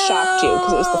 It just shocked you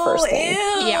because it was the first thing.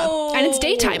 Yeah. And it's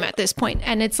daytime at this point.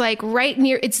 And it's like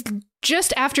it's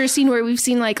just after a scene where we've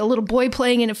seen like a little boy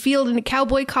playing in a field in a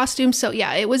cowboy costume. So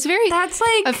yeah, it was very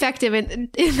effective.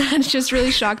 And that just really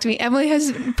shocked me. Emily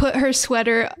has put her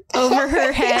sweater over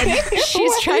her head.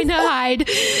 She's trying to hide.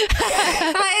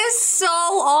 That is so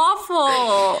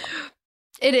awful.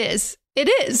 It is. Ew,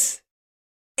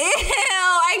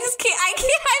 I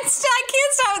can't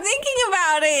stop thinking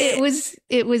about it.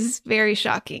 It was very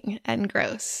shocking and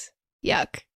gross.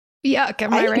 Yuck.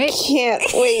 Am I right? I can't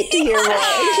wait to hear more.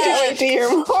 I can't wait to hear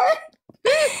more.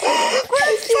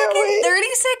 We're fucking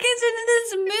 30 seconds into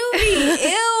this movie.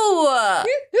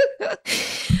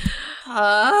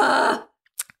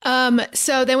 Ew.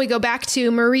 So then we go back to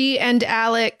Marie and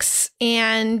Alex,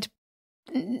 and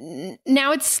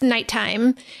now it's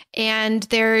nighttime and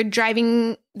they're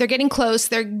getting close.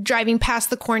 They're driving past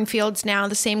the cornfields now,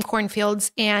 the same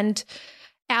cornfields. And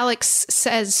Alex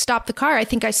says, stop the car. I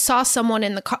think I saw someone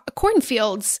in the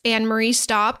cornfields. And Marie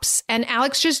stops and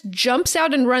Alex just jumps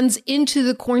out and runs into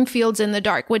the cornfields in the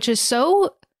dark, which is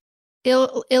so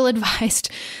ill-advised.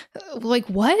 Like,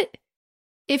 what?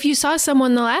 If you saw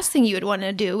someone, the last thing you would want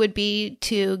to do would be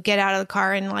to get out of the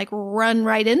car and like run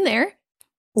right in there.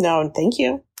 No, thank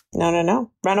you. No.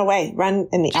 Run away. Run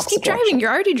in the opposite direction. Just keep driving. You're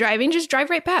already driving. Just drive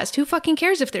right past. Who fucking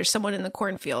cares if there's someone in the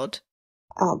cornfield?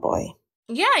 Oh, boy.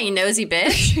 Yeah, you nosy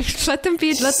bitch. Let them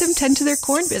tend to their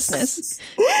corn business.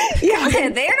 Yeah,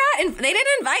 they didn't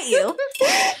invite you.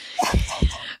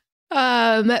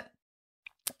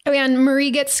 And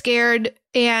Marie gets scared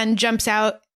and jumps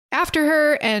out after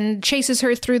her and chases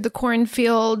her through the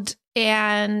cornfield,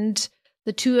 and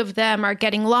the two of them are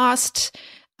getting lost.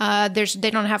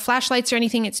 They don't have flashlights or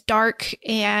anything. It's dark.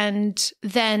 And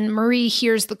then Marie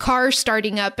hears the car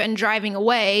starting up and driving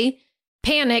away,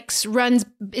 panics,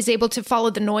 is able to follow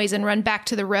the noise and run back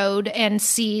to the road and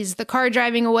sees the car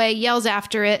driving away, yells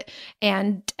after it.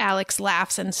 And Alex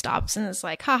laughs and stops and is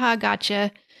like, haha,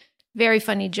 gotcha. Very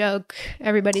funny joke.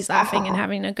 Everybody's laughing and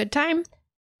having a good time.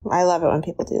 I love it when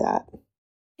people do that.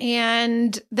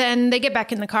 And then they get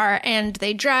back in the car and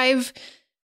they drive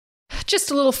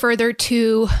just a little further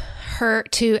to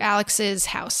Alex's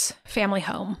house, family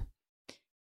home.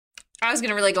 I was going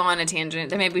to really go on a tangent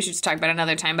that maybe we should just talk about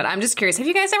another time, but I'm just curious. Have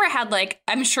you guys ever had, like,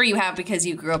 I'm sure you have because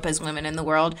you grew up as women in the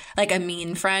world, like a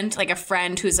mean friend, like a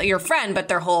friend who's your friend, but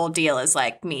their whole deal is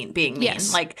like being mean.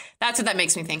 Yes. Like, that's what that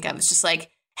makes me think of. It's just like,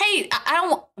 hey, I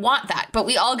don't want that. But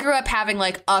we all grew up having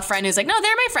like a friend who's like, no,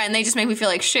 they're my friend. They just make me feel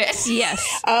like shit.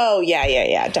 Yes. Oh,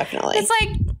 yeah, definitely. It's like,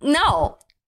 no.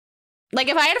 Like,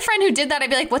 if I had a friend who did that, I'd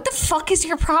be like, what the fuck is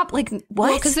your problem? Like, what?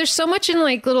 Well, because there's so much in,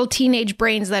 like, little teenage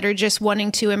brains that are just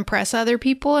wanting to impress other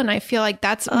people. And I feel like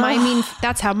that's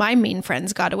how my mean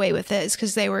friends got away with it, is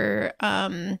because they were,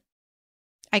 I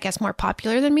guess, more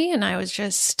popular than me. And I was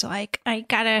just like, I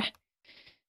gotta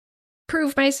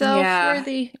prove myself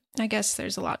worthy. I guess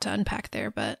there's a lot to unpack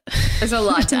there, but... There's a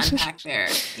lot to unpack there.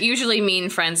 Usually mean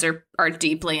friends are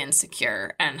deeply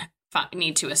insecure and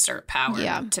need to assert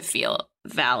power to feel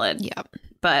valid. Yeah.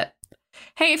 But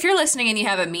hey, if you're listening and you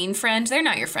have a mean friend, they're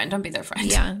not your friend. Don't be their friend.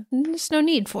 Yeah. There's no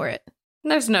need for it.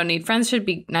 There's no need. Friends should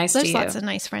be nice to you. There's lots of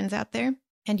nice friends out there,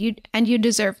 and you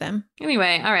deserve them.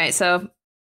 Anyway, all right. So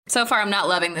far I'm not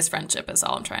loving this friendship is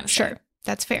all I'm trying to say. Sure.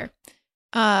 That's fair.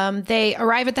 They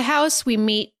arrive at the house. We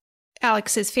meet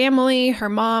Alex's family, her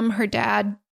mom, her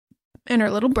dad, and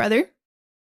her little brother.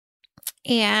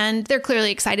 And they're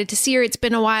clearly excited to see her. It's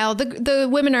been a while. The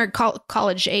women are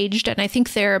college aged, and I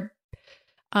think they're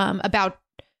about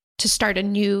to start a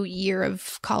new year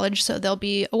of college, so they'll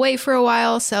be away for a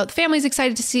while. So the family's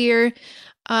excited to see her.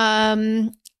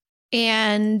 And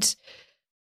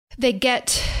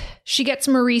she gets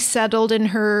Marie settled in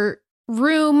her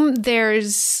room.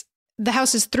 The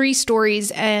house is 3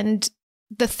 stories, and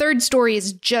the 3rd story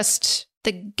is just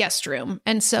the guest room.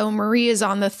 And so Marie is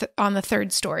on the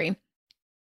 3rd story.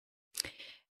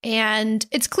 And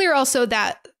it's clear also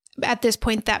that at this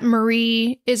point that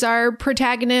Marie is our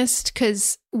protagonist,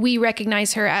 because we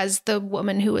recognize her as the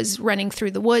woman who is running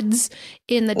through the woods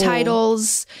in the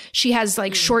titles. She has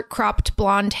like short cropped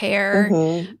blonde hair.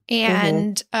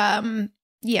 And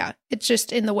it's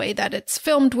just in the way that it's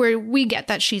filmed where we get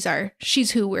that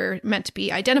she's who we're meant to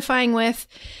be identifying with.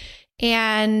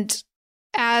 And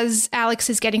as Alex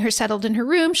is getting her settled in her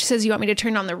room, she says, "You want me to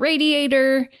turn on the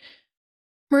radiator?"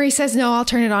 Marie says, "No, I'll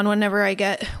turn it on when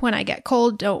I get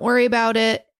cold. Don't worry about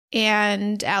it."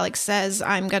 And Alex says,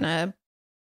 "I'm going to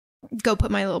go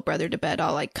put my little brother to bed.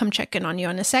 I'll like come check in on you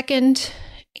in a second."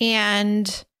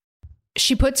 And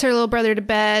she puts her little brother to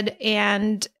bed,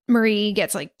 and Marie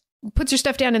puts her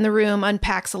stuff down in the room,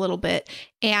 unpacks a little bit,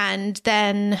 and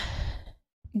then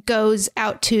goes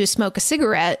out to smoke a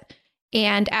cigarette.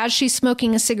 And as she's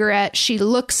smoking a cigarette, she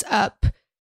looks up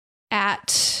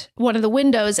at one of the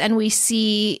windows, and we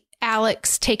see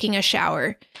Alex taking a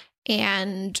shower,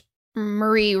 and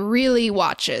Marie really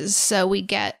watches. So we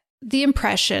get the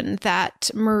impression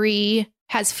that Marie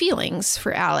has feelings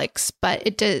for Alex,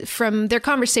 but from their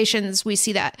conversations, we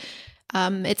see that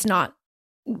it's not,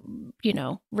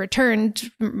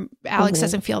 returned. Alex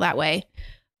doesn't feel that way.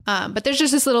 But there's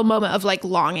just this little moment of like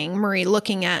longing, Marie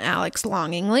looking at Alex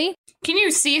longingly. Can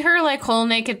you see her like whole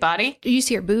naked body? You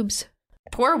see her boobs.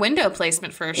 Poor window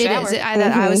placement for a shower. It is.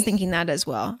 I was thinking that as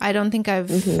well. I don't think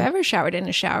I've ever showered in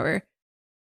a shower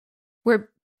where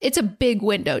it's a big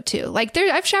window too. Like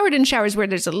I've showered in showers where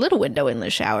there's a little window in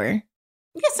the shower.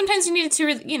 Yeah, sometimes you need it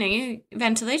to,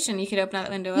 ventilation. You could open that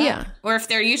window up. Yeah. Or if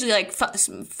they're usually like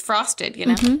frosted,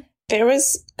 Mm-hmm. There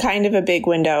was kind of a big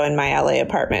window in my LA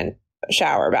apartment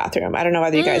shower bathroom. I don't know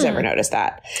whether you guys ever noticed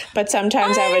that. But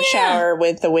sometimes I would shower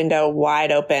with the window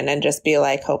wide open and just be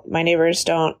like, hope my neighbors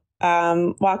don't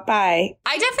walk by.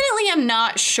 I definitely am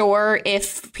not sure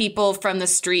if people from the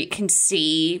street can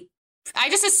see. I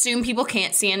just assume people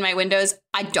can't see in my windows.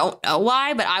 I don't know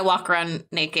why, but I walk around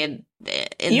naked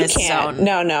in this zone.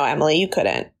 No, Emily, you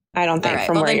couldn't. I don't think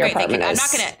from where your apartment is. I'm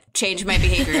not going to change my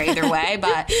behavior either way,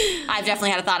 but I've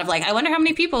definitely had a thought of like, I wonder how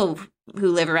many people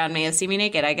who live around me have seen me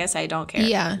naked. I guess I don't care.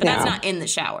 Yeah. But that's not in the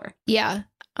shower. Yeah.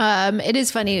 It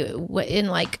is funny in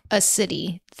like a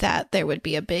city that there would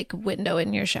be a big window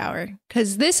in your shower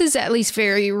because this is at least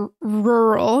very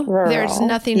rural. There's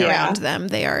nothing around them.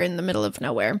 They are in the middle of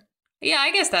nowhere. Yeah,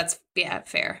 I guess that's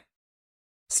fair.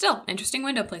 Still, interesting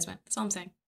window placement. That's all I'm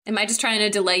saying. Am I just trying to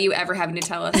delay you ever having to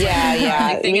tell us? Yeah.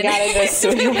 We got to just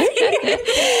let me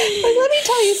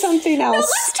tell you something else. No,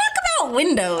 let's talk Marie about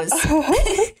windows.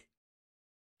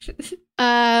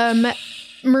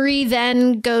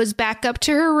 then goes back up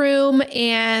to her room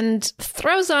and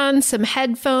throws on some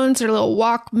headphones, her little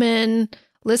Walkman,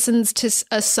 listens to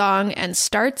a song, and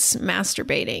starts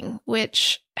masturbating,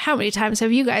 which... How many times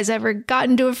have you guys ever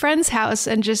gotten to a friend's house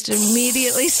and just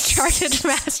immediately started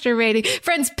masturbating?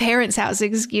 Friend's parents' house,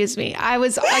 excuse me. I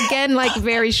was, again, like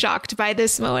very shocked by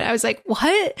this moment. I was like,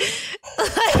 what?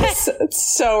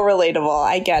 It's so relatable.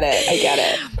 I get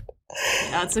it.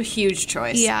 That's a huge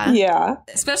choice. Yeah.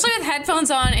 Especially with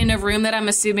headphones on in a room that I'm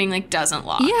assuming like doesn't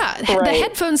lock. Yeah. Right. The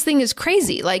headphones thing is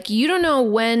crazy. Like, you don't know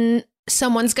when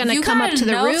someone's going to come up to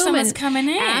the room and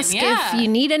ask if you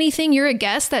need anything. You're a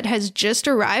guest that has just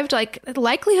arrived. Like, the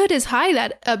likelihood is high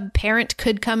that a parent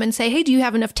could come and say, hey, do you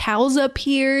have enough towels up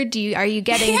here? Are you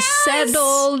getting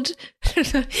settled?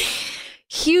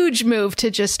 Huge move to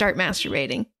just start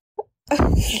masturbating.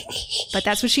 But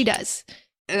that's what she does.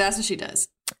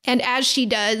 And as she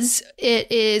does,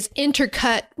 it is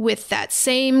intercut with that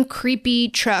same creepy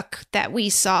truck that we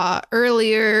saw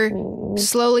earlier,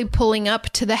 slowly pulling up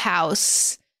to the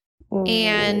house.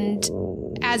 And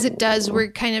as it does,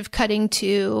 we're kind of cutting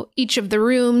to each of the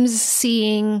rooms,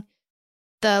 seeing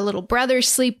the little brother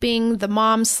sleeping, the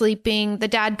mom sleeping, the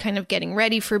dad kind of getting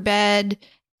ready for bed,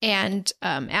 and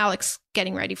Alex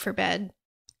getting ready for bed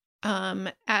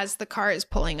as the car is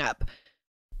pulling up.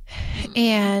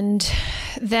 And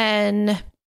then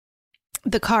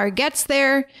the car gets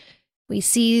there. We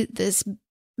see this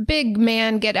big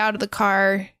man get out of the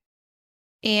car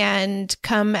and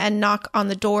come and knock on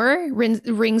the door,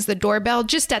 rings the doorbell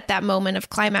just at that moment of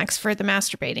climax for the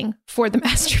masturbating.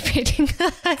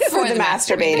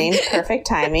 Perfect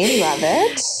timing. Love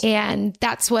it. And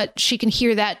that's what she can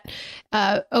hear that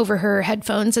over her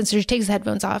headphones. And so she takes the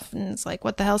headphones off and it's like,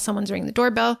 what the hell? Someone's ringing the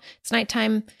doorbell. It's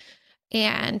nighttime.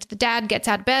 And the dad gets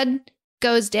out of bed,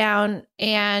 goes down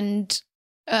and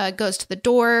goes to the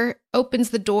door,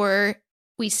 opens the door.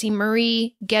 We see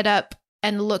Marie get up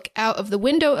and look out of the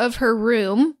window of her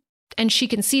room, and she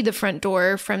can see the front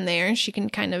door from there. She can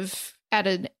kind of, at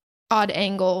an odd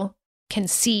angle, can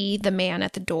see the man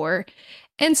at the door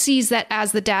and sees that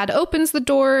as the dad opens the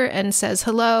door and says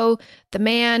hello, the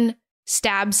man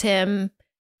stabs him,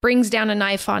 brings down a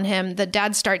knife on him. The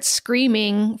dad starts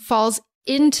screaming, falls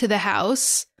into the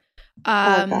house.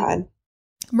 Oh, God.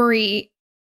 Marie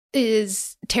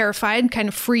is terrified, kind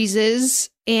of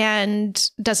freezes and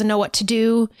doesn't know what to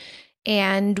do.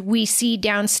 And we see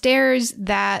downstairs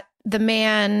that the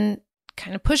man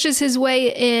kind of pushes his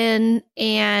way in,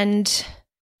 and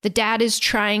the dad is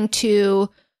trying to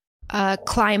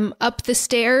climb up the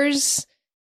stairs.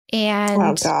 And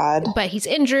oh, God. But he's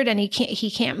injured and he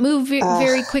can't move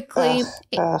very quickly.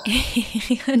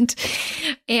 And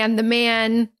the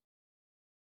man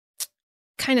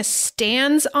kind of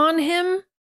stands on him.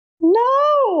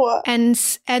 No. And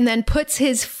then puts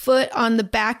his foot on the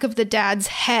back of the dad's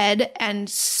head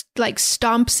and like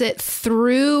stomps it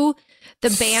through the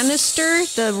banister,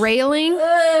 the railing.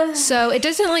 So it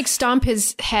doesn't like stomp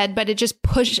his head, but it just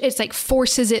it's like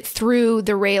forces it through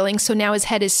the railing. So now his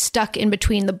head is stuck in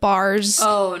between the bars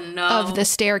of the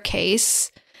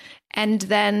staircase. And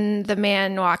then the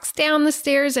man walks down the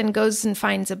stairs and goes and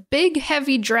finds a big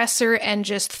heavy dresser and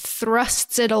just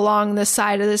thrusts it along the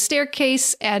side of the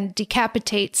staircase and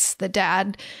decapitates the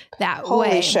dad that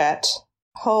way.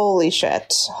 Holy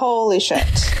shit.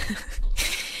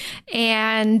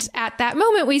 And at that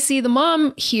moment, we see the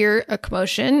mom hear a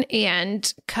commotion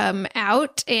and come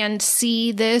out and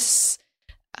see this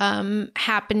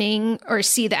happening, or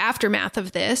see the aftermath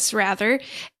of this, rather.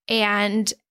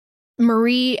 And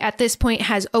Marie at this point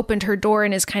has opened her door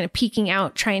and is kind of peeking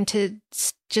out, trying to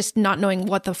just not knowing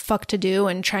what the fuck to do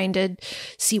and trying to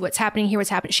see what's happening, hear what's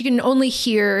happening. She can only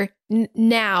hear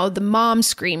now the mom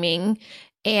screaming.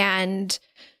 And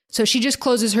so she just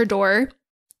closes her door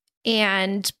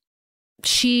and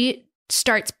she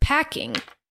starts packing,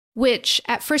 which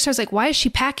at first I was like, why is she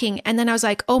packing? And then I was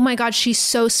like, oh my God, she's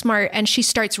so smart. And she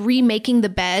starts remaking the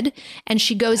bed and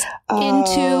she goes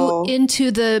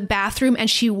into the bathroom and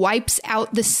she wipes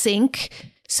out the sink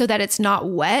so that it's not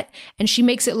wet. And she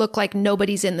makes it look like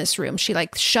nobody's in this room. She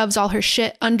like shoves all her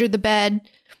shit under the bed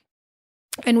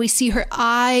and we see her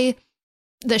eye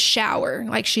the shower,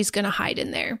 like she's going to hide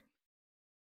in there.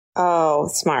 Oh,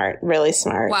 smart. Really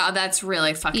smart. Wow, that's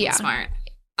really fucking smart.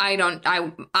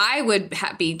 I would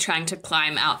be trying to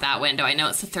climb out that window. I know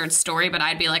it's the third story, but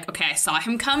I'd be like, okay, I saw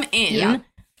him come in. Yeah.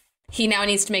 He now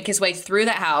needs to make his way through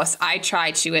that house. I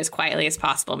try to, as quietly as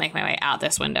possible, make my way out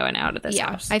this window and out of this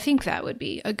house. I think that would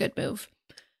be a good move.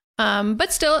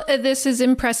 But still, this is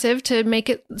impressive to make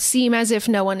it seem as if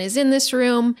no one is in this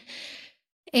room.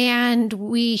 And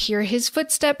we hear his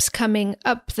footsteps coming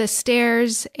up the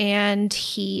stairs, and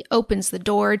he opens the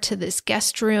door to this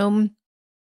guest room.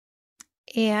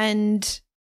 And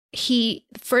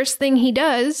first thing he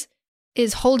does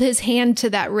is hold his hand to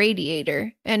that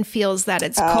radiator and feels that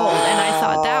it's cold. And I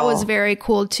thought that was very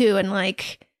cool too. And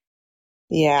like,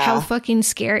 how fucking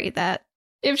scary that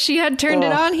if she had turned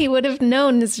it on, he would have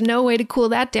known there's no way to cool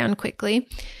that down quickly.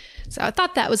 So I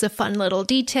thought that was a fun little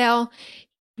detail.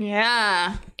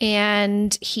 Yeah.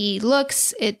 And he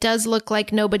looks, it does look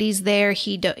like nobody's there.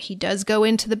 He does go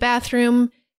into the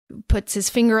bathroom, puts his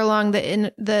finger along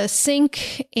the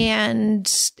sink, and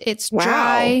it's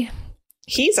dry.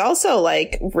 He's also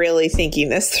like really thinking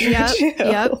this through too.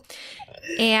 Yep.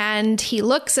 And he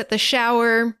looks at the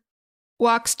shower,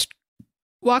 walks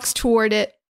toward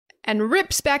it, and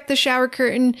rips back the shower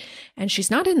curtain, and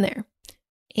she's not in there.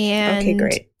 And okay,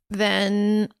 great.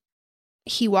 Then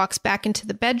he walks back into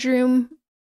the bedroom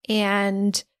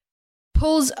and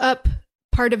pulls up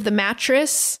part of the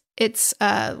mattress. It's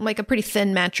like a pretty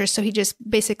thin mattress, so he just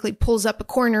basically pulls up a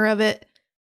corner of it.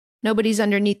 Nobody's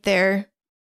underneath there.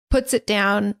 Puts it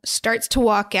down, starts to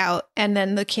walk out, and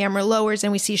then the camera lowers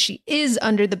and we see she is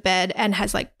under the bed and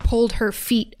has like pulled her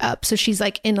feet up. So she's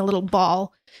like in a little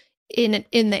ball in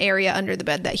the area under the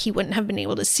bed that he wouldn't have been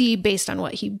able to see based on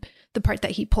the part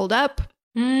that he pulled up.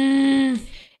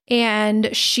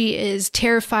 And she is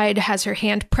terrified, has her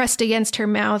hand pressed against her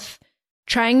mouth,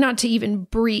 trying not to even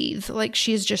breathe. Like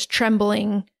she's just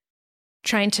trembling,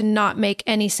 trying to not make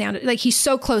any sound. Like he's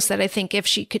so close that I think if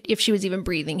she was even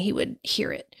breathing, he would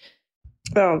hear it.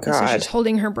 Oh God. So she's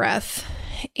holding her breath,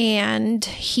 and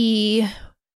he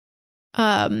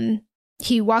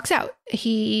walks out.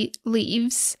 He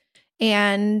leaves,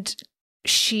 and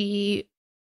she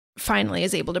finally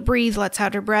is able to breathe, lets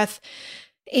out her breath.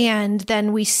 And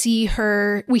then we see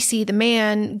the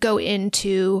man go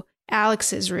into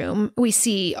Alex's room. We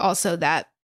see also that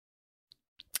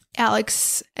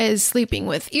Alex is sleeping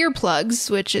with earplugs,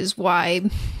 which is why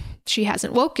she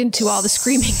hasn't woken to all the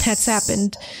screaming that's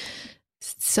happened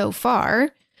so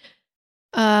far.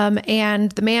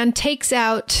 And the man takes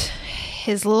out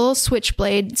his little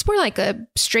switchblade. It's more like a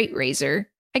straight razor.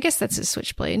 I guess that's a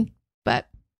switchblade, but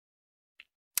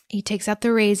he takes out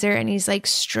the razor and he's like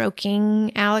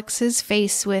stroking Alex's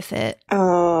face with it.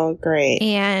 Oh, great.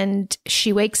 And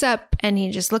she wakes up and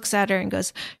he just looks at her and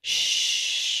goes,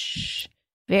 shh,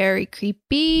 very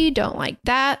creepy. Don't like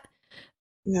that.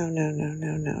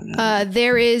 No.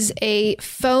 There is a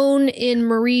phone in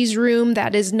Marie's room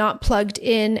that is not plugged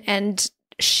in, and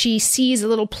she sees a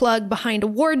little plug behind a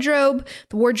wardrobe.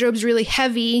 The wardrobe's really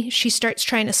heavy. She starts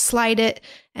trying to slide it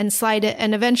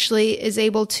and eventually is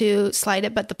able to slide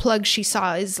it. But the plug she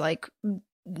saw is like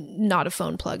not a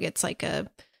phone plug. It's like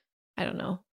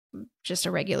just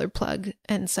a regular plug.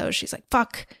 And so she's like,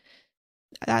 fuck,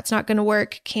 that's not going to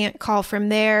work. Can't call from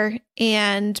there.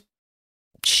 And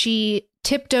she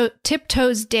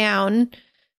tiptoes down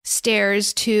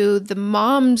stairs to the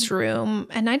mom's room,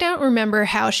 and I don't remember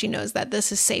how she knows that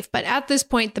this is safe, but at this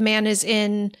point the man is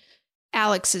in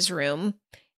Alex's room,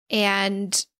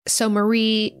 and so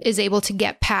Marie is able to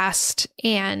get past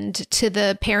and to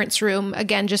the parents' room,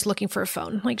 again just looking for a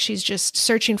phone. Like she's just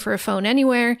searching for a phone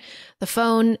anywhere. The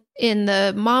phone in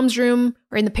the mom's room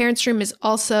or in the parents' room is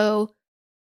also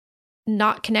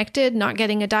not connected, not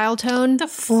getting a dial tone. The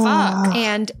fuck?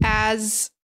 And as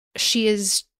she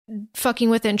is fucking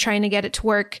with it and trying to get it to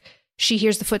work, she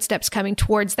hears the footsteps coming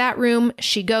towards that room.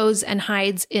 She goes and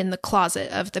hides in the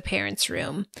closet of the parents'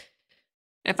 room.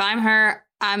 If I'm her,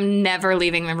 I'm never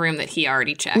leaving the room that he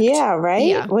already checked. Yeah, right?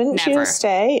 Yeah, Wouldn't never. you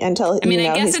stay until I mean, you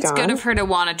know I guess he's it's gone? good of her to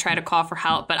want to try to call for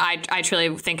help, but I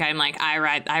truly think I'm like, I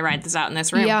ride this out in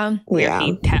this room. Yeah. Where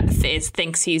he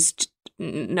thinks he's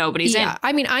nobody's in.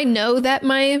 I mean, I know that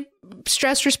my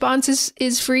stress response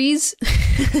is freeze.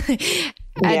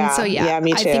 And so, me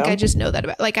too. I think I just know that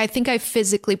about, like, I think I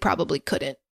physically probably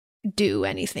couldn't do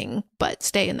anything but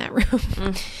stay in that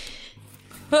room.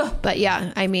 But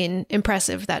yeah, I mean,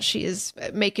 impressive that she is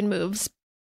making moves.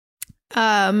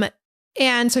 And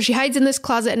so she hides in this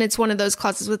closet, and it's one of those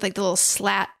closets with like the little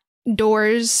slat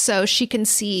doors, so she can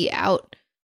see out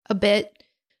a bit.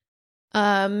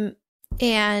 And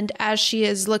as she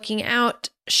is looking out,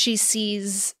 she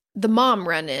sees the mom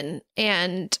run in,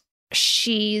 and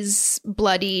she's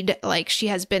bloodied, like she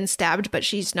has been stabbed, but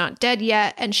she's not dead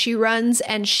yet. And she runs,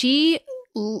 and she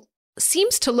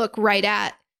seems to look right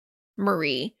at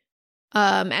Marie.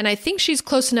 And I think she's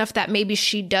close enough that maybe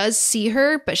she does see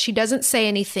her, but she doesn't say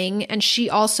anything. And she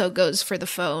also goes for the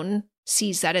phone,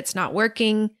 sees that it's not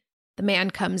working. The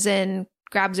man comes in,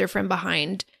 grabs her from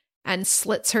behind, and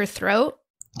slits her throat.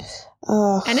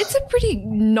 And it's a pretty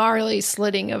gnarly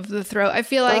slitting of the throat. I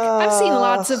feel like I've seen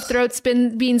lots of throats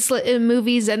being slit in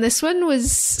movies, and this one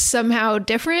was somehow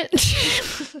different.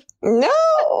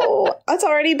 No, it's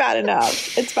already bad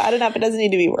enough. It's bad enough. It doesn't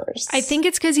need to be worse. I think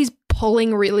it's because he's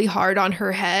pulling really hard on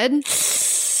her head. And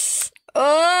so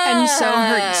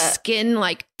her skin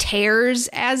like tears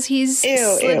as he's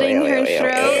slitting her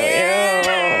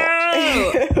throat.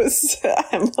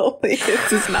 Emily,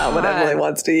 this is not what Emily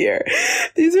wants to hear.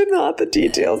 These are not the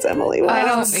details Emily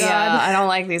wants. I don't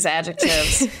like these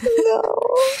adjectives. No.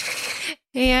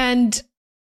 And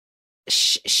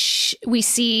we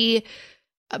see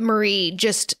Marie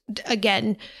just,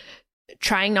 again,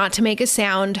 trying not to make a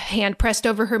sound, hand pressed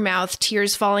over her mouth,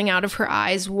 tears falling out of her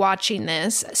eyes, watching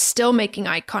this, still making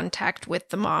eye contact with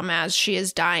the mom as she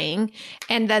is dying.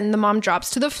 And then the mom drops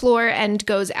to the floor and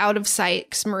goes out of sight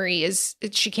because Marie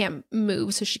she can't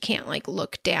move, so she can't like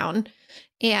look down.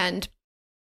 And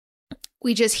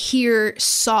we just hear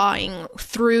sawing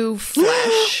through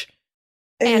flesh.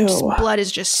 And blood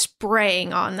is just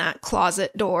spraying on that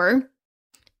closet door.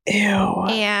 Ew.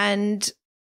 And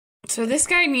so this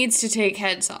guy needs to take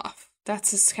heads off. That's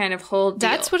his kind of whole deal.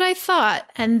 That's what I thought.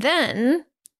 And then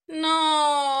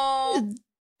I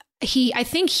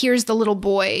think hears the little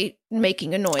boy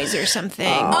making a noise or something.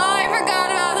 Oh, I forgot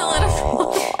about the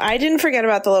little boy. I didn't forget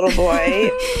about the little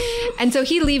boy. And so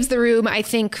he leaves the room, I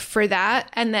think, for that.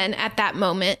 And then at that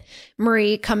moment,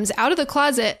 Marie comes out of the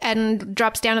closet and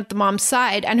drops down at the mom's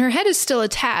side, and her head is still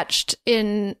attached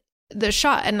in the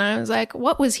shot. And I was like,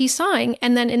 what was he sawing?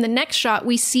 And then in the next shot,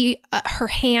 we see her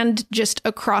hand just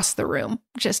across the room,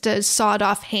 just a sawed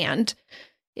off hand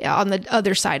on the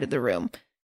other side of the room.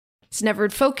 It's never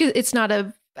focused. It's not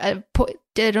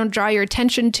they don't draw your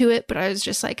attention to it, but I was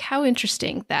just like, how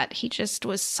interesting that he just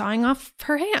was sawing off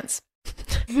her hands.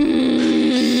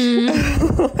 Emily's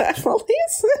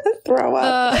throw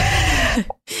up.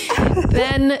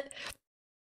 Then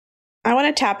I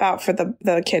want to tap out for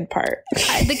the kid part.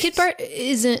 The kid part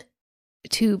isn't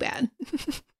too bad.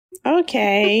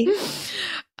 Okay.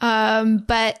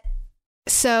 But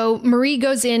so Marie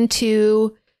goes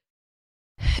into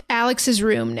Alex's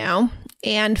room now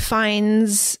and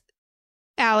finds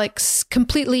Alex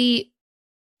completely,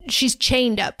 she's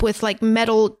chained up with like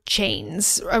metal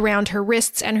chains around her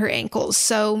wrists and her ankles.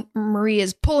 So Marie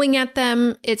is pulling at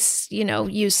them. It's,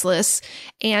 useless.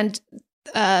 And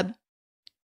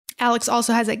Alex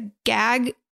also has a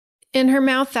gag in her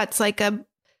mouth that's like a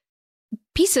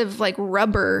piece of like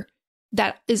rubber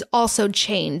that is also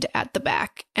chained at the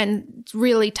back and it's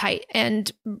really tight.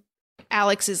 And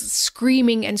Alex is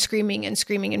screaming and screaming and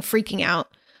screaming and freaking out.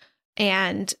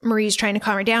 And Marie's trying to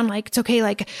calm her down, like, it's okay,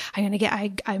 like, I'm gonna get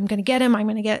him, I'm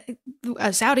gonna get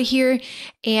us out of here.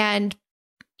 And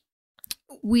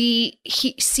we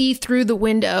see through the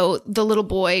window the little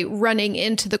boy running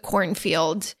into the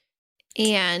cornfield.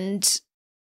 And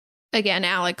again,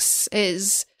 Alex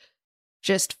is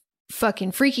just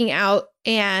fucking freaking out.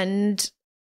 And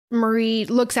Marie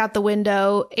looks out the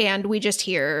window and we just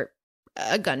hear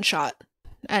a gunshot.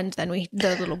 And then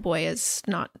the little boy is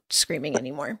not screaming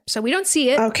anymore. So we don't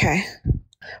see it. Okay.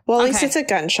 Well, at least it's a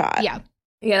gunshot. Yeah.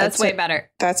 Yeah, that's way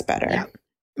better. That's better. Yeah.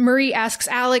 Marie asks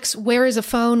Alex, where is a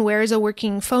phone? Where is a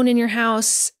working phone in your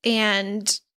house?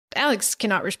 And Alex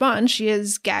cannot respond. She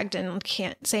is gagged and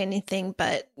can't say anything.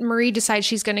 But Marie decides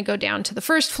she's going to go down to the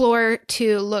first floor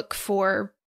to look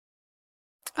for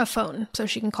a phone so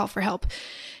she can call for help.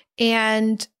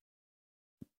 And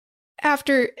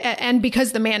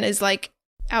because the man is like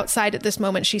outside at this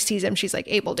moment. She sees him. She's like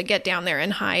able to get down there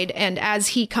and hide. And as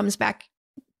he comes back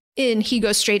in, he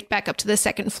goes straight back up to the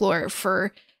second floor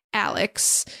for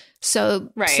Alex. So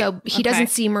he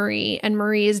doesn't see Marie, and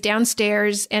Marie is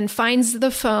downstairs and finds the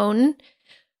phone,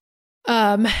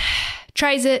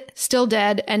 tries it, still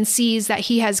dead, and sees that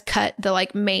he has cut the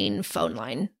like main phone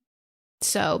line.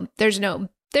 So there's no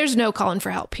calling for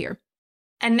help here.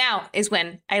 And now is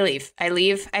when I leave.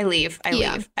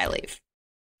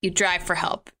 You drive for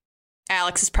help.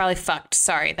 Alex is probably fucked.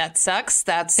 Sorry, that sucks.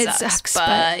 It sucks,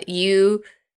 but you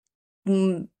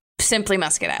simply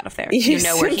must get out of there. You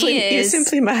know where he is. You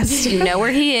simply must. You know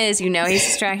where he is. You know he's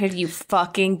distracted. You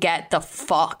fucking get the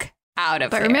fuck out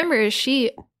of there. But remember,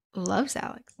 she loves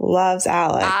Alex. Loves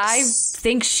Alex. I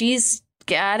think she's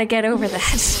got to get over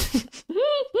that.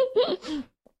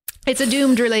 It's a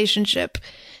doomed relationship.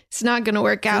 It's not going to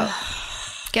work out.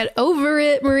 Get over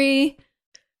it, Marie.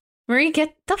 Marie,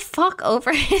 get the fuck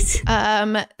over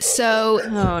it. So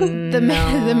the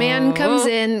man comes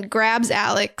in, grabs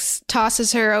Alex,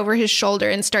 tosses her over his shoulder,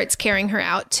 and starts carrying her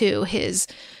out to his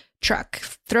truck.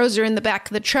 Throws her in the back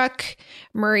of the truck.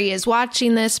 Marie is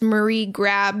watching this. Marie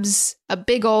grabs a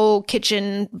big old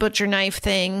kitchen butcher knife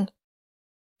thing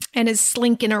and is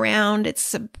slinking around.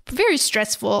 It's very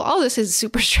stressful. All this is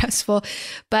super stressful,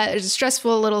 but it's a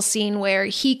stressful little scene where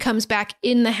he comes back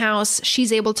in the house.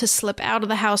 She's able to slip out of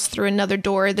the house through another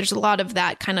door. There's a lot of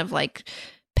that kind of like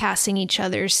passing each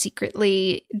other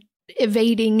secretly,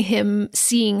 evading him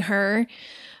seeing her.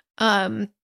 And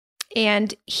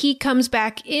he comes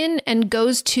back in and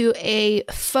goes to a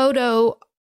photo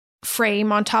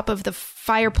frame on top of the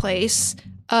fireplace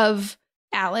of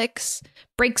Alex,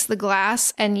 breaks the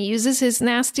glass, and uses his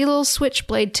nasty little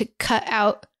switchblade to cut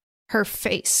out her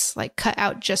face, like cut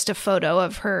out just a photo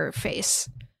of her face.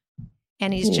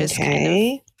 And he's just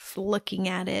kind of looking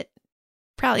at it,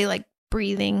 probably like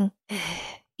breathing.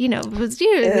 You know, the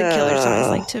killers always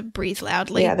like to breathe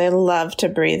loudly. Yeah, they love to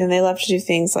breathe, and they love to do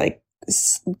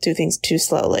things too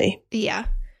slowly. Yeah.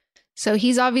 So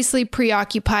he's obviously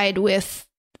preoccupied with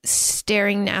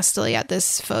staring nastily at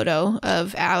this photo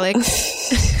of Alex.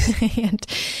 And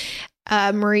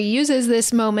Marie uses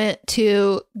this moment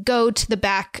to go to the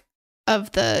back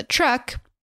of the truck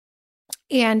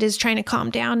and is trying to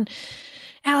calm down.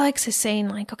 Alex is saying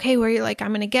like, okay, where you're like, I'm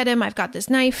going to get him. I've got this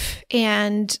knife.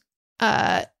 And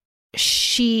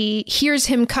she hears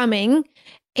him coming,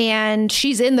 and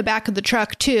she's in the back of the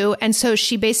truck too. And so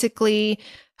she basically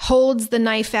holds the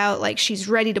knife out like she's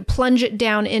ready to plunge it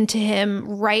down into him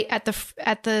right at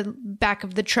the back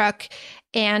of the truck.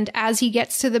 And as he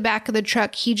gets to the back of the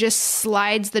truck, he just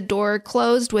slides the door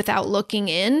closed without looking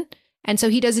in. And so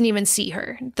he doesn't even see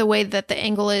her. The way that the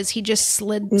angle is, he just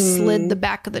slid the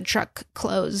back of the truck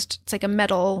closed. It's like a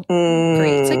metal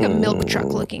grate. It's like a milk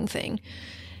truck looking thing.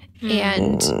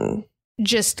 And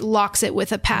just locks it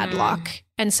with a padlock.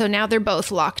 And so now they're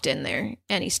both locked in there,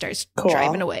 and he starts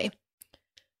driving away.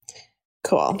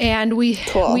 Cool. And we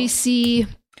see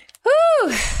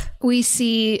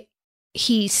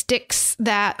he sticks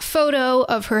that photo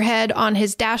of her head on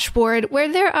his dashboard,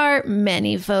 where there are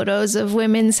many photos of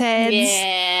women's heads.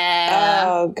 Yeah.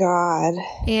 Oh, God.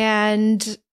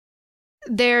 And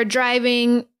they're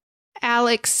driving.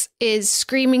 Alex is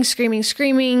screaming,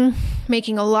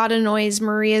 making a lot of noise.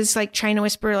 Maria's like trying to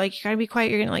whisper, like, you gotta be quiet.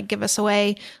 You're gonna like give us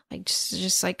away. Like,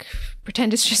 just like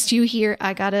pretend it's just you here.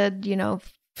 I gotta,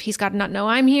 he's got to not know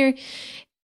I'm here.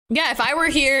 Yeah, if I were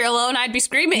here alone, I'd be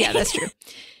screaming. Yeah, that's true.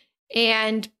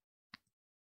 And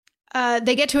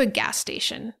they get to a gas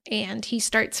station, and he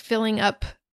starts filling up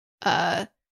the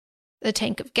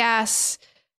tank of gas.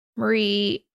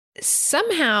 Marie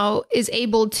somehow is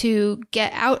able to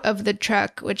get out of the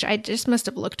truck, which I just must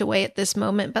have looked away at this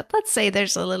moment. But let's say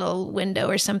there's a little window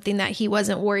or something that he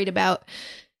wasn't worried about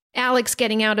Alex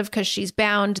getting out of because she's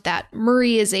bound, that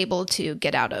Marie is able to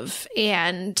get out of.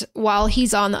 And while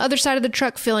he's on the other side of the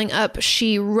truck filling up,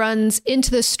 she runs into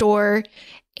the store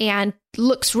and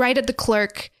looks right at the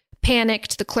clerk,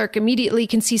 panicked. The clerk immediately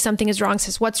can see something is wrong,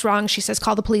 says, "What's wrong?" She says,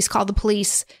 call the police, call the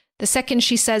police. The second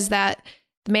she says that,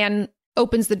 the man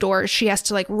opens the door. She has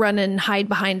to like run and hide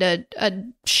behind a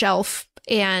shelf.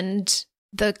 And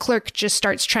the clerk just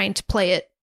starts trying to play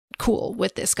it cool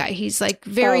with this guy. He's like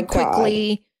very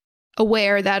quickly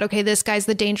aware that, okay, this guy's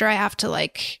the danger. I have to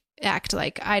like act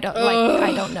like I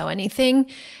don't know anything.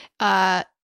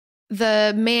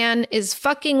 The man is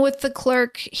fucking with the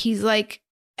clerk. He's like,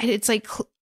 it's like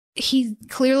he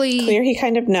he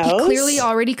kind of knows. He clearly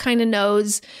already kind of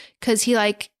knows, because he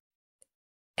like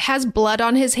has blood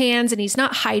on his hands, and he's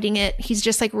not hiding it. He's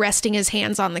just like resting his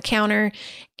hands on the counter,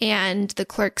 and the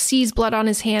clerk sees blood on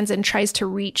his hands and tries to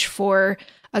reach for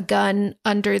a gun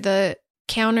under the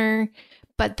counter.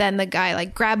 But then the guy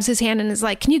like grabs his hand and is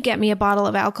like, can you get me a bottle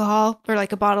of alcohol or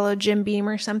like a bottle of Jim Beam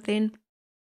or something?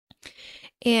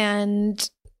 And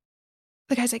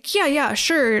the guy's like, yeah,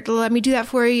 sure. Let me do that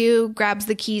for you. Grabs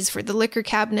the keys for the liquor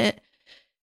cabinet,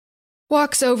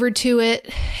 walks over to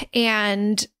it,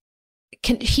 and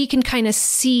he can kind of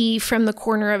see from the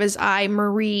corner of his eye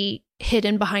Marie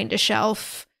hidden behind a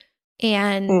shelf.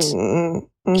 And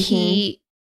he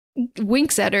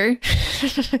winks at her,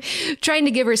 trying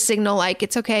to give her signal like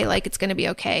it's okay, like it's going to be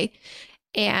okay.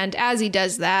 And as he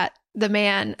does that, the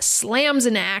man slams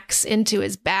an axe into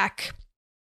his back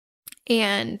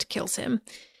and kills him.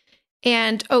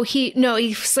 And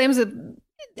he slams the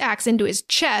axe into his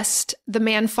chest. The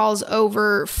man falls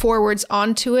over forwards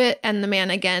onto it, and the man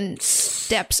again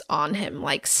steps on him,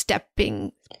 like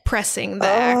pressing the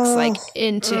axe like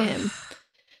into him.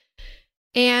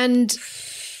 And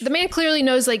the man clearly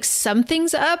knows like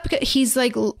something's up. He's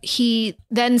like, he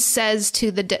then says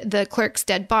to the clerk's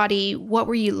dead body, what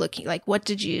were you looking like? What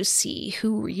did you see?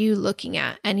 Who were you looking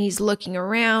at? And he's looking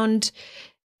around,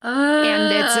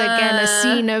 and it's again a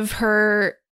scene of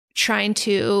her trying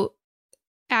to,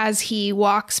 as he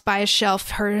walks by a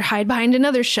shelf, her hide behind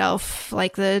another shelf,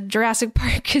 like the Jurassic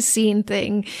Park scene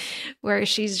thing, where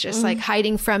she's just like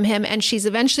hiding from him. And she's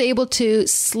eventually able to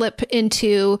slip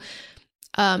into,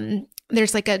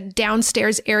 there's like a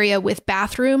downstairs area with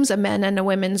bathrooms, a men and a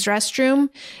women's restroom.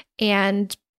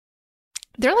 And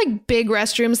they're like big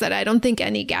restrooms that I don't think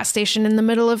any gas station in the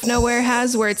middle of nowhere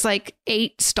has, where it's like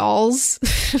 8 stalls.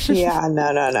 Yeah,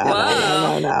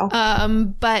 no.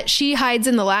 But she hides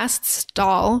in the last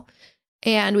stall,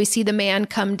 and we see the man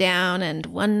come down and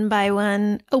one by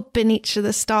one open each of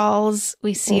the stalls.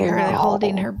 We see her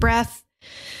holding her breath,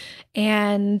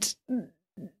 and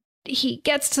he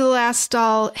gets to the last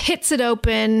stall, hits it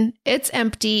open, it's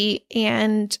empty,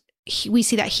 and we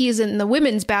see that he is in the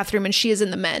women's bathroom and she is in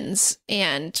the men's.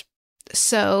 And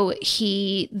so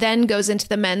he then goes into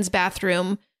the men's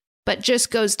bathroom, but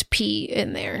just goes to pee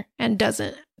in there and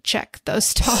doesn't check those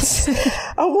stalls.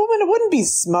 A woman wouldn't be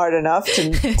smart enough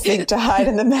to think to hide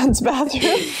in the men's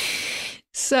bathroom.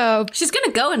 So she's going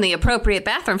to go in the appropriate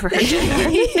bathroom for her gender.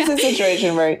 This is a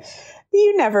situation where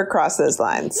you never cross those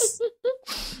lines.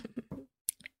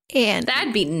 And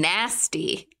that'd be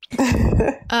nasty.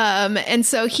 And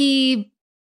so he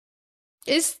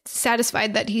is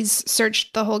satisfied that he's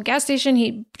searched the whole gas station.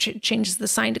 He changes the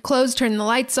sign to close, turn the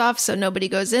lights off so nobody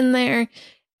goes in there,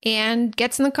 and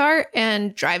gets in the car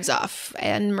and drives off.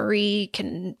 And Marie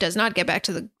does not get back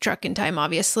to the truck in time,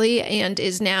 obviously, and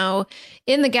is now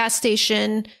in the gas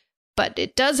station. But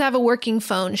it does have a working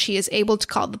phone. She is able to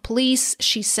call the police.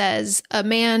 She says, a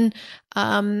man,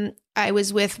 I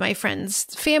was with my friend's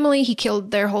family. He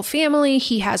killed their whole family.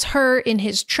 He has her in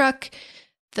his truck.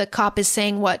 The cop is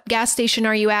saying, what gas station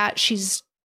are you at? She's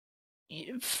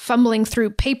fumbling through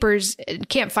papers and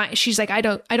can't find. She's like, I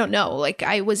don't know. Like,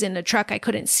 I was in a truck. I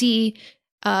couldn't see.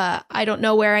 I don't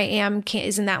know where I am.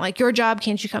 Isn't that like your job?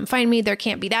 Can't you come find me? There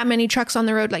can't be that many trucks on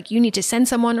the road. Like, you need to send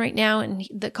someone right now. And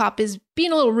the cop is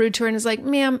being a little rude to her and is like,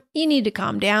 ma'am, you need to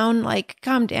calm down. Like,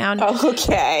 calm down.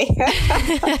 Okay.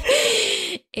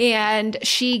 And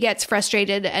she gets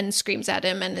frustrated and screams at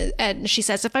him. And she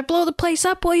says, if I blow the place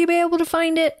up, will you be able to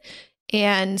find it?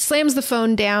 And slams the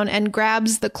phone down and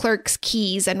grabs the clerk's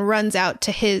keys and runs out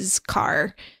to his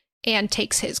car and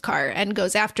takes his car and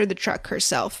goes after the truck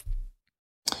herself.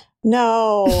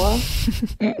 No.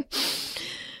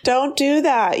 Don't do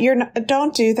that.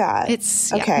 Don't do that.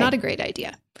 It's not a great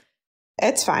idea.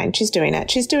 It's fine. She's doing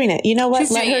it. You know what?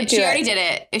 Let her do it. She already did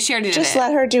it. Just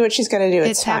let her do what she's going to do.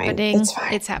 It's happening. It's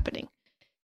fine. It's happening.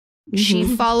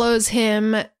 She follows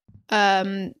him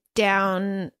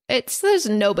down. There's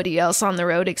nobody else on the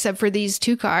road except for these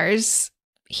 2 cars.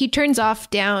 He turns off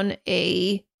down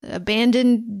a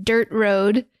abandoned dirt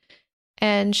road.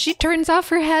 And she turns off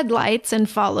her headlights and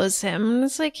follows him. And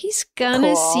it's like, he's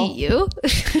gonna see you.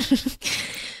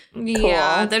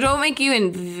 Yeah, they don't make you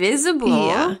invisible.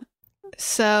 Yeah.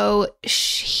 So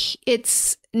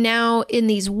it's now in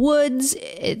these woods.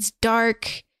 It's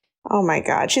dark. Oh my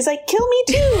God. She's like, kill me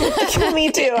too. Kill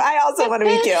me too. I also want to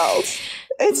be killed.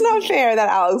 It's not fair that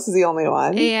Alex is the only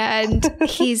one. And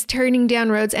he's turning down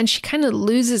roads, and she kind of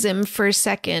loses him for a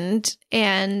second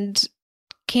and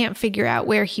can't figure out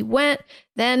where he went.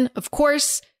 Then, of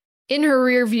course, in her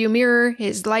rear view mirror,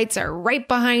 his lights are right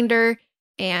behind her,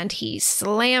 and he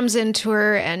slams into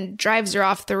her and drives her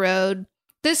off the road.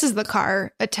 This is the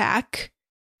car attack,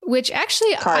 which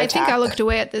actually I think I looked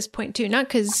away at this point too, not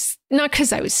because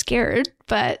I was scared,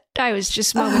 but I was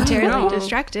just momentarily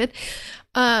distracted.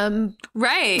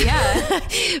 Right, yeah.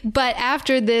 But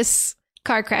after this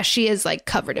car crash, she is like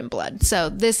covered in blood. So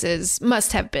this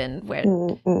must have been where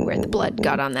the blood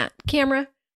got on that camera.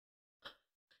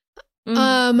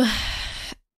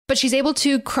 But she's able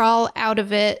to crawl out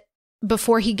of it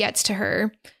before he gets to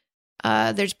her.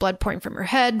 There's blood pouring from her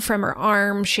head, from her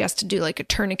arm. She has to do like a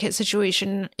tourniquet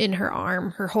situation in her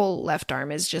arm. Her whole left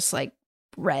arm is just like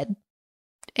red.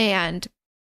 And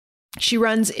she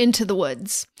runs into the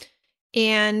woods.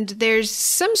 And there's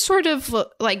some sort of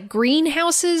like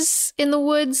greenhouses in the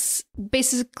woods,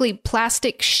 basically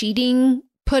plastic sheeting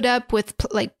put up with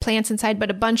like plants inside,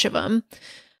 but a bunch of them.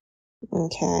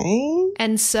 Okay.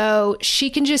 And so she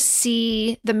can just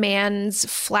see the man's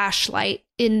flashlight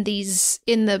in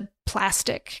the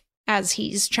plastic as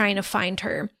he's trying to find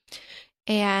her.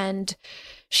 And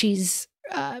she's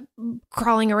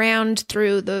crawling around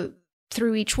through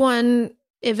each one,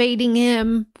 evading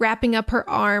him, wrapping up her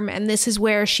arm. And this is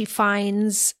where she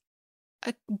finds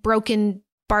a broken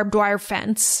barbed wire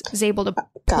fence, is able to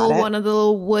pull one of the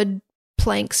little wood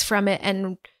planks from it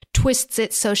and twists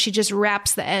it so she just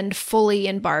wraps the end fully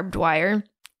in barbed wire.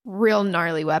 Real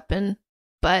gnarly weapon,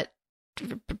 but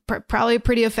probably a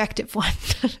pretty effective one.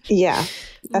 Yeah,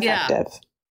 effective.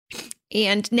 Yeah.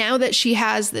 And now that she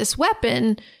has this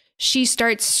weapon, she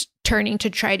starts turning to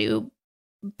try to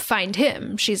find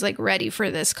him. She's like ready for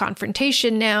this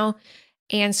confrontation now.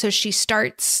 And so she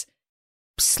starts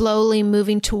slowly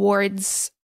moving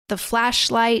towards the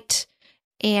flashlight,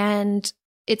 and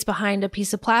it's behind a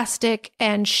piece of plastic,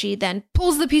 and she then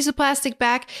pulls the piece of plastic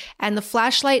back, and the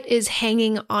flashlight is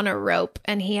hanging on a rope,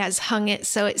 and he has hung it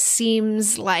so it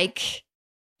seems like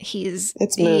it's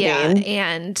moving. Yeah,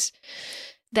 and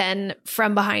then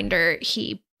from behind her,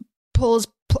 he pulls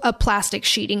a plastic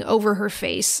sheeting over her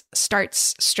face,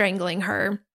 starts strangling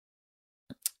her,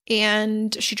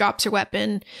 and she drops her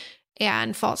weapon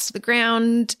and falls to the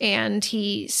ground, and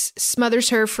he smothers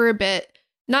her for a bit,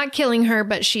 not killing her,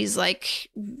 but she's like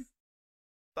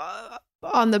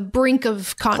on the brink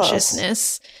of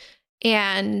consciousness. Close.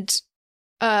 And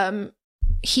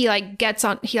he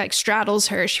straddles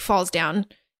her. She falls down,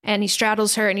 and he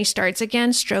straddles her, and he starts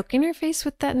again stroking her face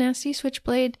with that nasty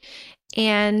switchblade.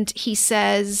 And he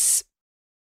says,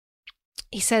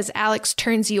 Alex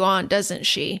turns you on, doesn't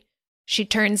she? She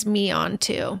turns me on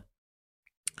too.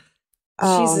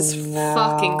 Oh, Jesus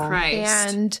fucking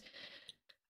Christ. And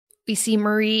we see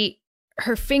Marie,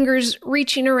 her fingers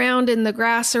reaching around in the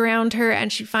grass around her,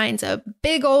 and she finds a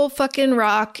big old fucking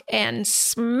rock and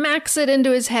smacks it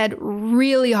into his head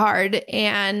really hard,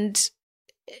 and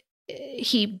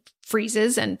he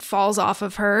freezes and falls off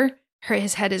of her.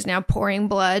 His head is now pouring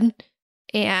blood.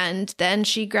 And then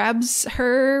she grabs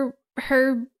her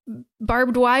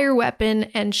barbed wire weapon,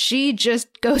 and she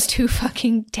just goes to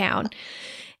fucking town.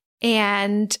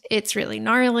 And it's really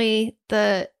gnarly.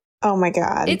 Oh my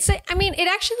God. It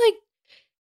actually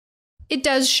it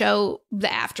does show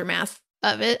the aftermath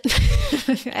of it.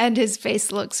 And his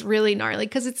face looks really gnarly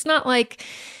because it's not like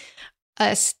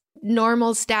a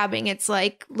normal stabbing. It's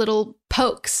like little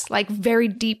pokes, like very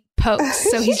deep pokes.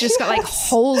 So he's just got like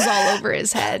holes all over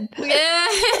his head. Yeah.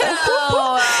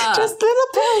 Just little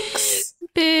pokes.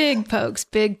 Big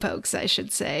pokes, I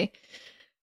should say.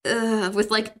 With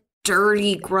like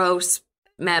dirty, gross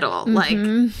metal.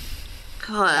 Mm-hmm. Like,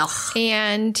 ugh.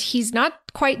 And he's not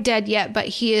quite dead yet, but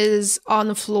he is on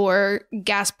the floor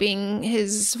gasping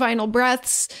his final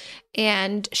breaths.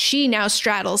 And she now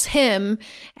straddles him,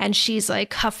 and she's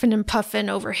like huffing and puffing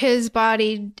over his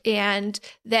body. And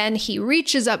then he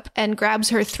reaches up and grabs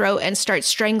her throat and starts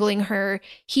strangling her.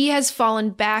 He has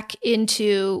fallen back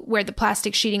into where the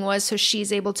plastic sheeting was, so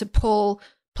she's able to pull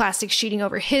plastic sheeting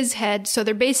over his head. So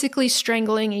they're basically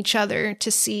strangling each other to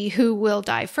see who will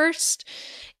die first.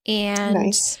 And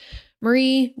nice.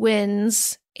 Marie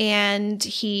wins, and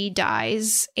he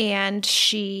dies, and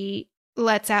she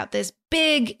lets out this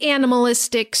big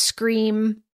animalistic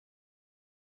scream.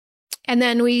 And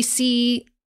then we see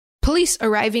police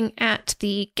arriving at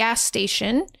the gas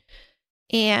station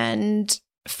and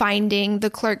finding the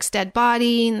clerk's dead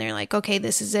body. And they're like, okay,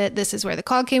 this is it. This is where the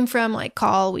call came from. Like,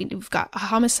 we've got a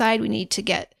homicide. We need to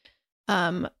get,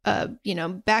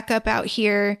 backup out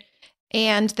here.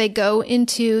 And they go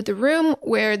into the room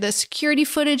where the security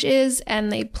footage is, and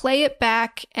they play it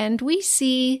back, and we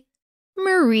see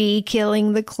Marie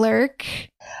killing the clerk.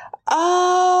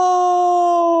 Oh,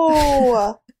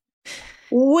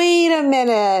 wait a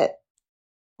minute.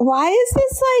 Why is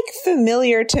this like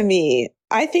familiar to me?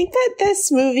 I think that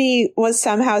this movie was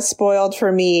somehow spoiled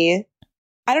for me.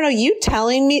 I don't know. You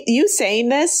saying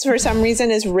this for some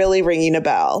reason is really ringing a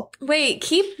bell. Wait,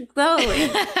 keep going.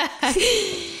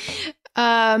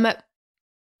 Okay,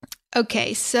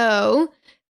 so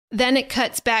then it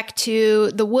cuts back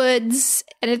to the woods,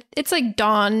 and it's like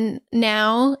dawn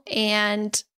now,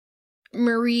 and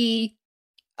Marie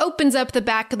opens up the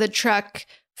back of the truck,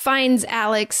 finds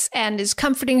Alex, and is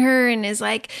comforting her and is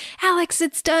like, Alex,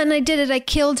 it's done. I did it. I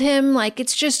killed him. Like,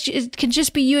 it can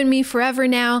just be you and me forever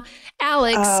now.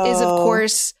 Alex is, of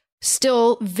course,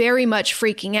 still very much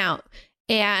freaking out.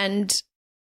 And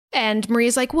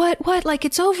Marie's like, what? Like,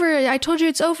 it's over. I told you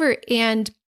it's over.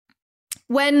 And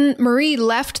when Marie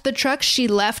left the truck, she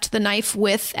left the knife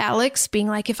with Alex, being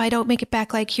like, if I don't make it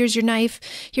back, like, here's your knife.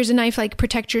 Here's a knife, like,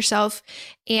 protect yourself.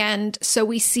 And so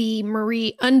we see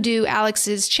Marie undo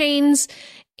Alex's chains,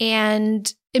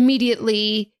 and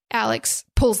immediately Alex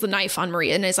pulls the knife on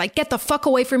Marie and is like, get the fuck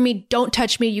away from me. Don't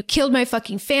touch me. You killed my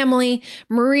fucking family.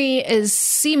 Marie is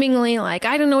seemingly like,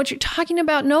 I don't know what you're talking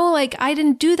about. No, like, I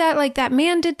didn't do that. Like, that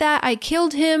man did that. I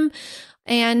killed him.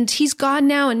 And he's gone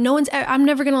now, and I'm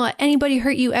never going to let anybody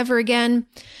hurt you ever again.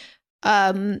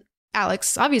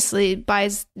 Alex obviously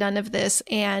buys none of this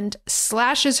and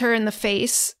slashes her in the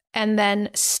face and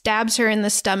then stabs her in the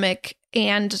stomach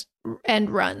and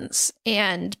runs.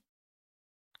 And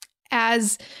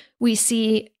as we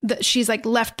see that she's like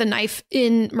left the knife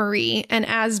in Marie, and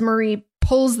as Marie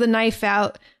pulls the knife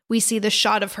out, we see the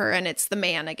shot of her and it's the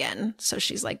man again. So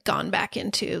she's like gone back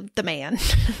into the man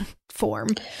form.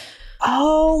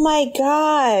 Oh my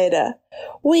God.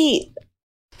 Wait.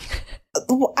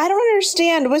 I don't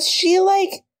understand. Was she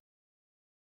like,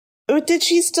 did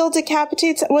she still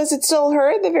decapitate? Was it still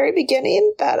her at the very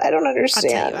beginning? That I don't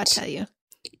understand. I'll tell you.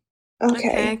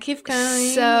 Okay, keep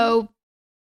going. So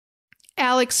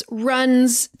Alex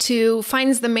finds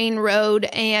the main road,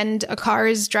 and a car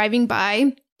is driving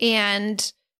by,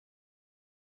 and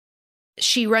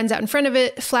she runs out in front of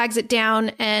it, flags it down,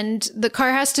 and the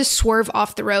car has to swerve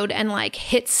off the road and like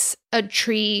hits a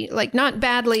tree, like not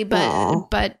badly,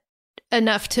 but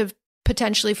enough to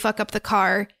potentially fuck up the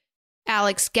car.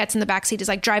 Alex gets in the backseat, is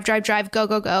like, drive, go,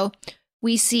 go, go.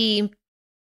 We see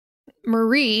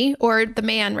Marie, or the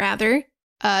man rather.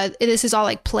 This is all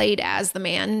like played as the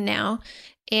man now.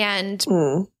 And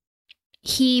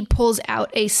he pulls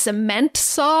out a cement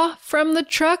saw from the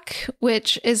truck,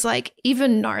 which is like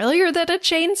even gnarlier than a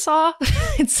chainsaw.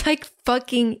 It's like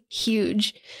fucking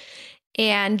huge.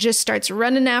 And just starts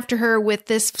running after her with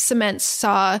this cement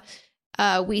saw.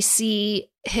 We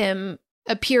see him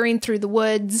appearing through the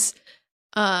woods.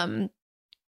 And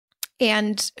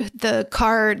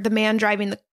the man driving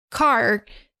the car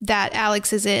that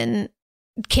Alex is in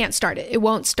can't start it. It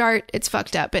won't start. It's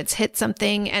fucked up. It's hit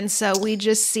something. And so we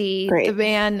just see the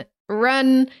man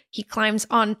run. He climbs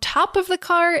on top of the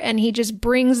car and he just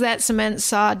brings that cement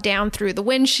saw down through the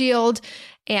windshield,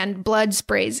 and blood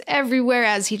sprays everywhere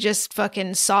as he just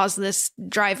fucking saws this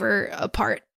driver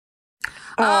apart.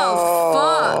 Oh,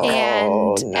 fuck.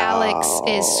 And no. Alex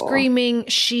is screaming.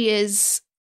 She is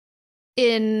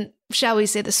in, shall we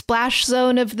say, the splash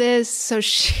zone of this. So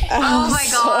she, oh my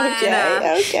God.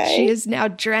 Okay. She is now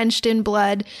drenched in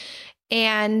blood.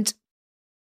 And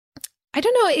I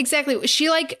don't know exactly. She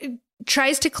like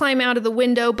tries to climb out of the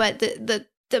window, but the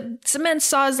cement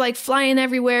saw is like flying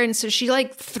everywhere. And so she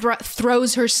like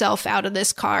throws herself out of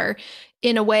this car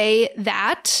in a way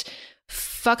that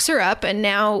fucks her up. And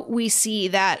now we see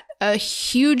that a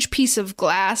huge piece of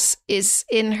glass is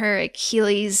in her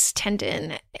Achilles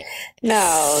tendon.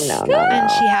 No.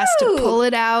 And she has to pull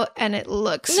it out, and it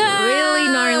looks really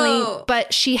gnarly.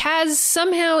 But she has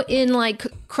somehow, in like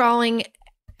crawling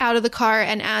out of the car,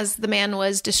 and as the man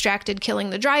was distracted killing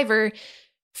the driver,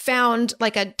 found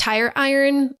like a tire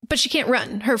iron, but she can't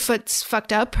run. Her foot's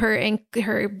fucked up. Her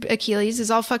Achilles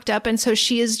is all fucked up. And so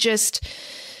she is just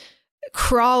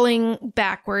crawling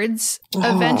backwards.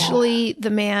 Oh. Eventually the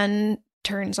man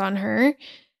turns on her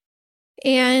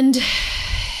and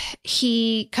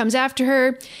he comes after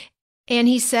her and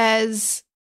he says,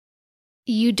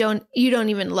 you don't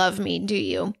even love me, do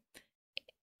you?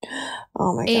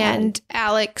 Oh my God. And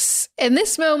Alex, in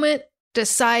this moment,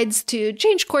 decides to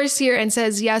change course here and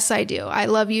says, yes, I do. I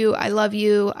love you. I love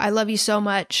you. I love you so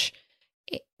much.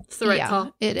 It's the right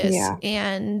call. It is. Yeah.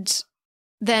 And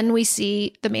then we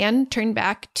see the man turn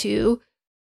back to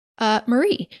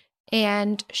Marie,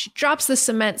 and she drops the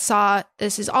cement saw.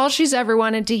 This is all she's ever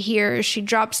wanted to hear. She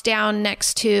drops down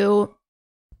next to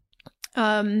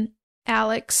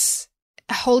Alex,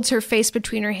 holds her face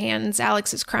between her hands.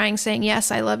 Alex is crying, saying,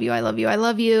 yes, I love you. I love you. I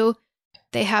love you.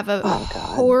 They have a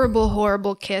horrible,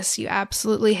 horrible kiss. You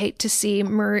absolutely hate to see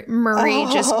Marie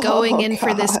just going in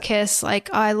for this kiss, like,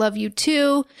 oh, I love you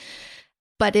too.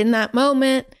 But in that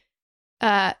moment,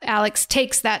 Alex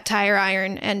takes that tire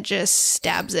iron and just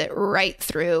stabs it right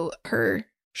through her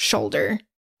shoulder.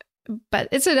 But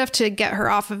it's enough to get her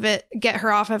off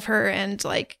of her and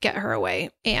like get her away.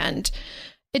 And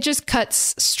it just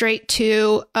cuts straight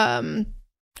to,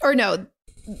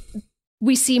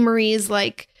 we see Marie's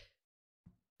like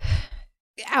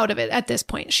out of it at this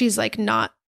point. She's like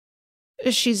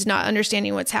she's not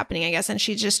understanding what's happening, I guess. And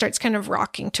she just starts kind of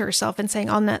rocking to herself and saying,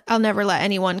 I'll never let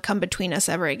anyone come between us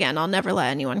ever again. I'll never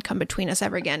let anyone come between us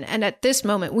ever again. And at this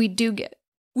moment, we do get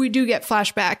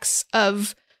flashbacks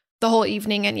of the whole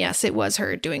evening. And yes, it was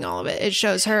her doing all of it. It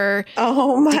shows her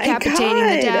decapitating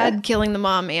the dad, killing the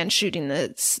mom, and shooting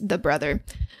the brother.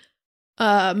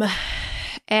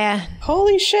 And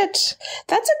holy shit,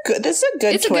 this is a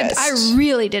good twist. I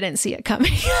really didn't see it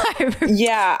coming.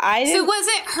 Yeah, I didn't. So was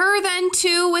it her then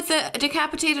too with the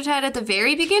decapitated head at the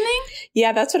very beginning?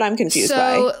 Yeah, that's what I'm confused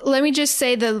by. So let me just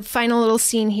say the final little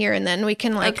scene here, and then we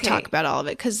can talk about all of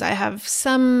it, because I have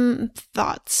some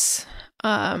thoughts.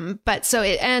 But so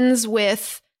it ends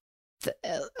with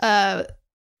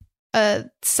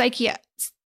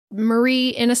Marie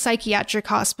in a psychiatric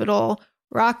hospital,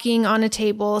 rocking on a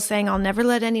table, saying, I'll never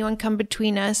let anyone come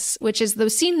between us, which is the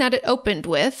scene that it opened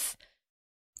with.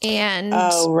 And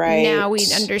now we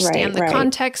understand the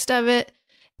context of it.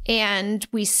 And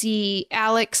we see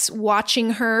Alex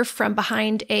watching her from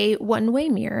behind a one-way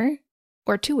mirror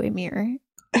or two-way mirror,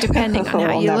 depending on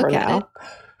how you look at it.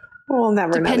 We'll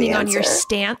never know, depending on your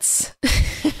stance.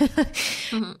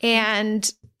 Mm-hmm.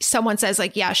 And someone says,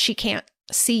 like, yeah, she can't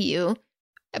see you.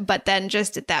 But then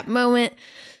just at that moment,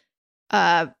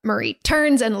 Marie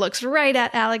turns and looks right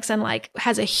at Alex and like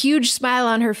has a huge smile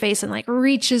on her face and like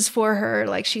reaches for her.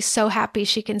 Like she's so happy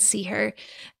she can see her.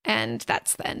 And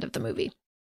that's the end of the movie.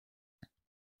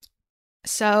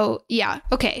 So, yeah.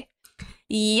 Okay.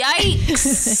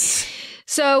 Yikes.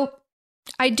 So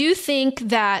I do think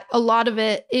that a lot of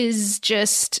it is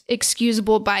just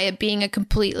excusable by it being a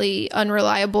completely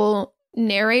unreliable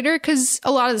narrator, because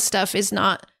a lot of the stuff is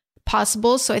not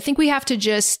possible. So I think we have to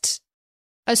just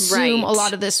assume a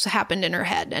lot of this happened in her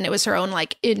head, and it was her own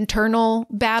like internal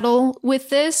battle with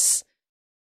this.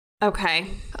 Okay.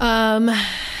 You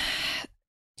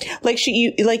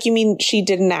mean she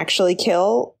didn't actually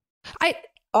kill? I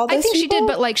think she did,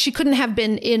 but like she couldn't have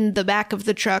been in the back of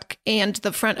the truck and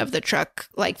the front of the truck.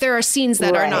 Like there are scenes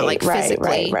that are not like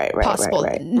physically possible.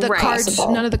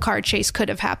 None of the car chase could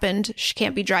have happened. She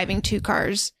can't be driving two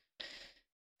cars.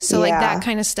 So like that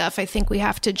kind of stuff, I think we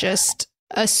have to just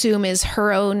assume is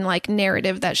her own like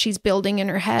narrative that she's building in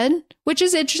her head, which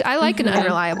is interesting. I like an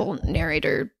unreliable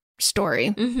narrator story,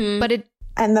 but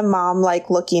and the mom like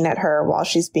looking at her while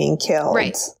she's being killed,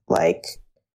 right? Like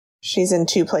she's in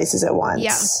two places at once.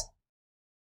 Yeah.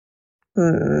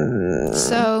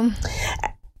 So,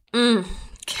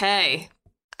 okay,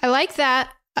 I like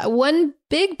that. One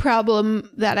big problem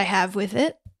that I have with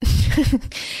it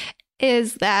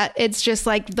is that it's just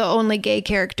like the only gay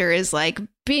character is like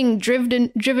being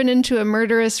driven into a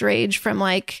murderous rage from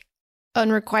like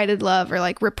unrequited love or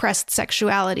like repressed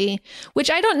sexuality,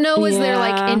 which I don't know is their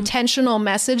like intentional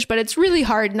message, but it's really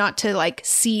hard not to like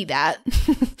see that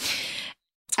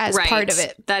as part of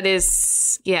it. That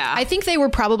is, I think they were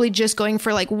probably just going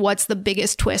for like, what's the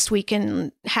biggest twist we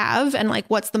can have and like,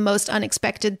 what's the most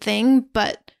unexpected thing.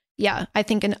 But yeah, I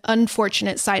think an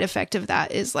unfortunate side effect of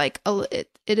that is like, it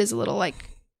is a little like,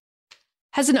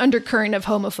 has an undercurrent of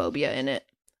homophobia in it,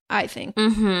 I think.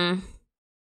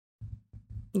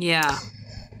 Yeah.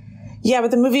 Yeah, but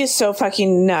the movie is so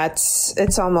fucking nuts.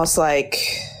 It's almost like...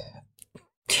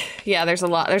 Yeah, there's a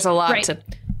lot to...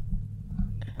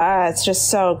 it's just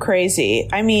so crazy.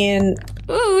 I mean...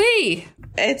 Ooh-wee.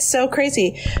 It's so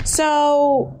crazy.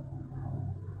 So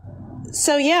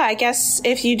yeah, I guess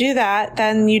if you do that,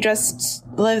 then you just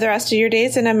live the rest of your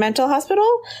days in a mental hospital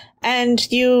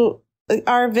and you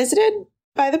are visited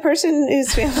by the person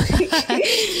whose family.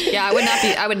 Yeah, I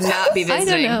would not be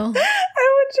visiting. I don't know.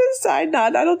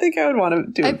 I don't think I would want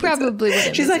to do it. I probably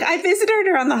wouldn't. She's like, I visited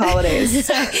her on the holidays.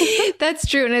 That's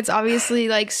true. And it's obviously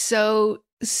like so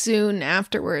soon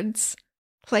afterwards.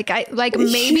 Like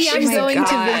maybe I'm going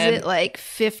to visit like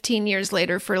 15 years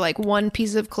later for like one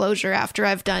piece of closure after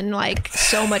I've done like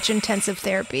so much intensive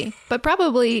therapy, but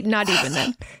probably not even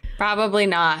then. Probably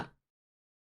not.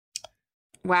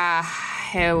 Wow.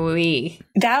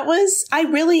 That was,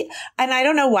 and I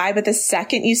don't know why, but the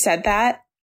second you said that,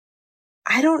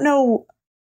 I don't know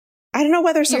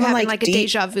whether someone like a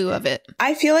deja vu of it.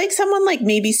 I feel like someone like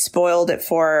maybe spoiled it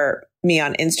for me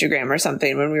on Instagram or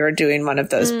something when we were doing one of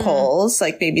those polls.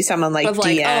 Like maybe someone like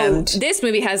DM'd. Oh, this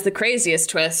movie has the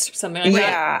craziest twist. Something like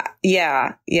that.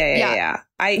 Yeah.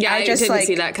 I just didn't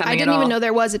see that coming. I didn't even know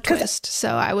there was a twist, so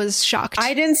I was shocked.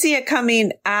 I didn't see it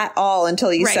coming at all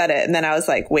until you said it, and then I was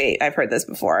like, "Wait, I've heard this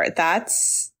before."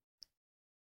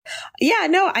 Yeah,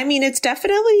 no, I mean, it's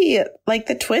definitely like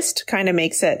the twist kind of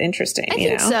makes it interesting. I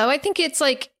think so. I think it's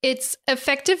like it's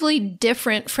effectively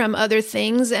different from other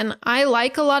things. And I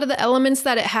like a lot of the elements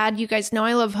that it had. You guys know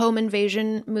I love home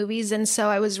invasion movies. And so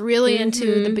I was really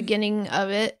into the beginning of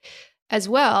it as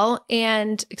well.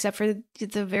 And except for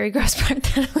the very gross part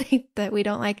that we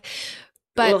don't like.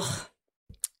 But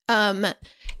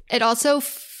it also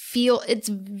it's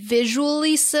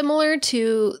visually similar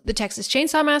to the Texas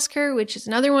Chainsaw Massacre, which is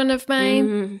another one of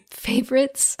my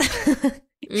favorites.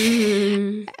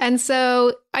 And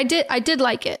so I did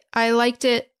like it. I liked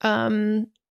it. I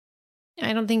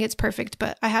don't think it's perfect,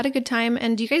 but I had a good time.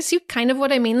 And do you guys see kind of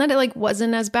what I mean? That it like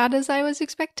wasn't as bad as I was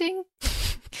expecting?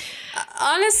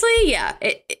 Honestly, yeah.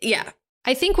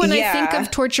 I think when I think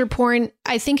of torture porn,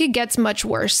 I think it gets much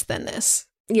worse than this.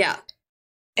 Yeah.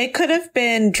 It could have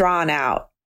been drawn out.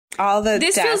 All the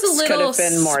deaths could have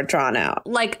been more drawn out.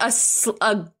 Like a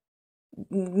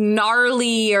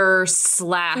gnarlier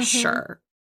slasher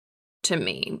to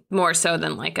me, more so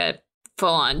than like a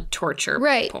full-on torture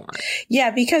porn.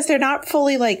 Yeah, because they're not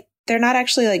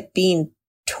actually like being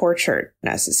tortured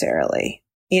necessarily.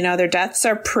 You know, their deaths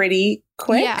are pretty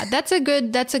quick. Yeah, that's a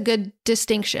good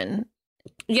distinction.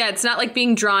 Yeah, it's not like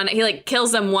being drawn. He like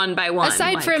kills them one by one.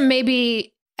 Aside from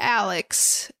maybe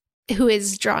Alex, who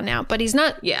is drawn out, but he's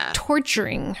not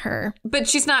torturing her. But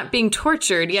she's not being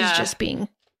tortured, He's just being,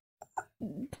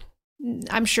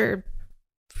 I'm sure,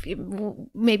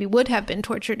 maybe would have been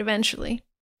tortured eventually.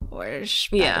 Or,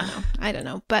 I don't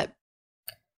know. But,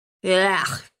 yeah.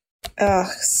 Ugh,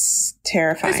 it's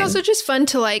terrifying. It's also just fun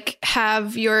to, like,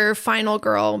 have your final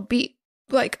girl be,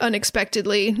 like,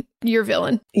 unexpectedly your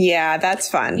villain. Yeah, that's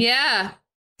fun. Yeah.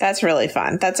 That's really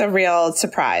fun. That's a real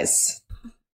surprise.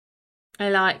 I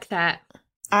like that.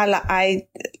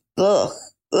 Ugh.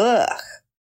 It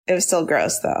was still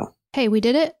gross, though. Hey, we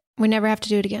did it. We never have to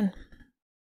do it again.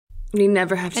 We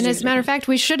never have to And as a matter of fact,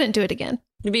 we shouldn't do it again.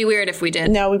 It'd be weird if we did.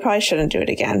 No, we probably shouldn't do it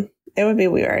again. It would be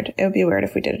weird. It would be weird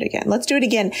if we did it again. Let's do it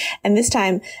again. And this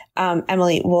time,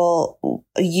 Emily,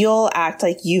 you'll act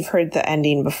like you've heard the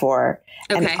ending before.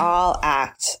 Okay. And I'll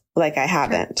act like I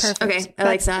haven't. Perfect. Okay, I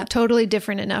like that. Totally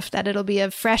different enough that it'll be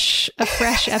a fresh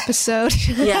episode.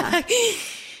 Yeah.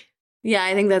 Yeah,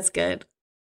 I think that's good.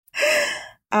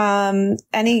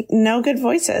 No good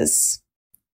voices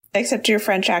except your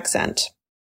French accent.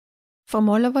 From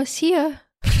all of us here.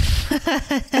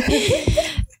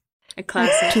 A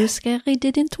classic. Too Scary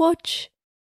didn't watch.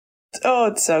 Oh,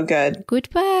 it's so good.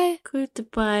 Goodbye.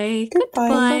 Goodbye.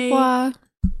 Au revoir.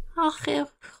 Au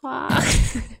revoir.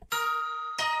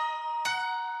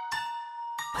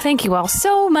 Thank you all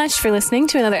so much for listening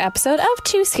to another episode of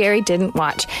Too Scary Didn't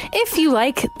Watch. If you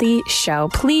like the show,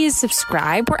 please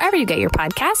subscribe wherever you get your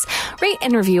podcasts, rate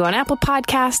and review on Apple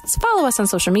Podcasts, follow us on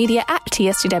social media at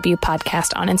TSDW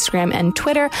Podcast on Instagram and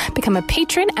Twitter, become a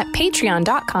patron at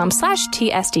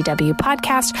patreon.com/TSDW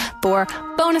Podcast for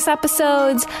bonus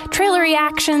episodes, trailer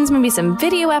reactions, maybe some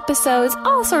video episodes,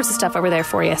 all sorts of stuff over there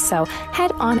for you. So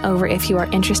head on over if you are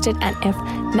interested. And if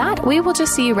not, we will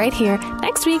just see you right here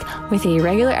next week with a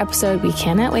regular episode. We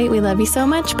cannot wait. We love you so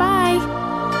much. Bye.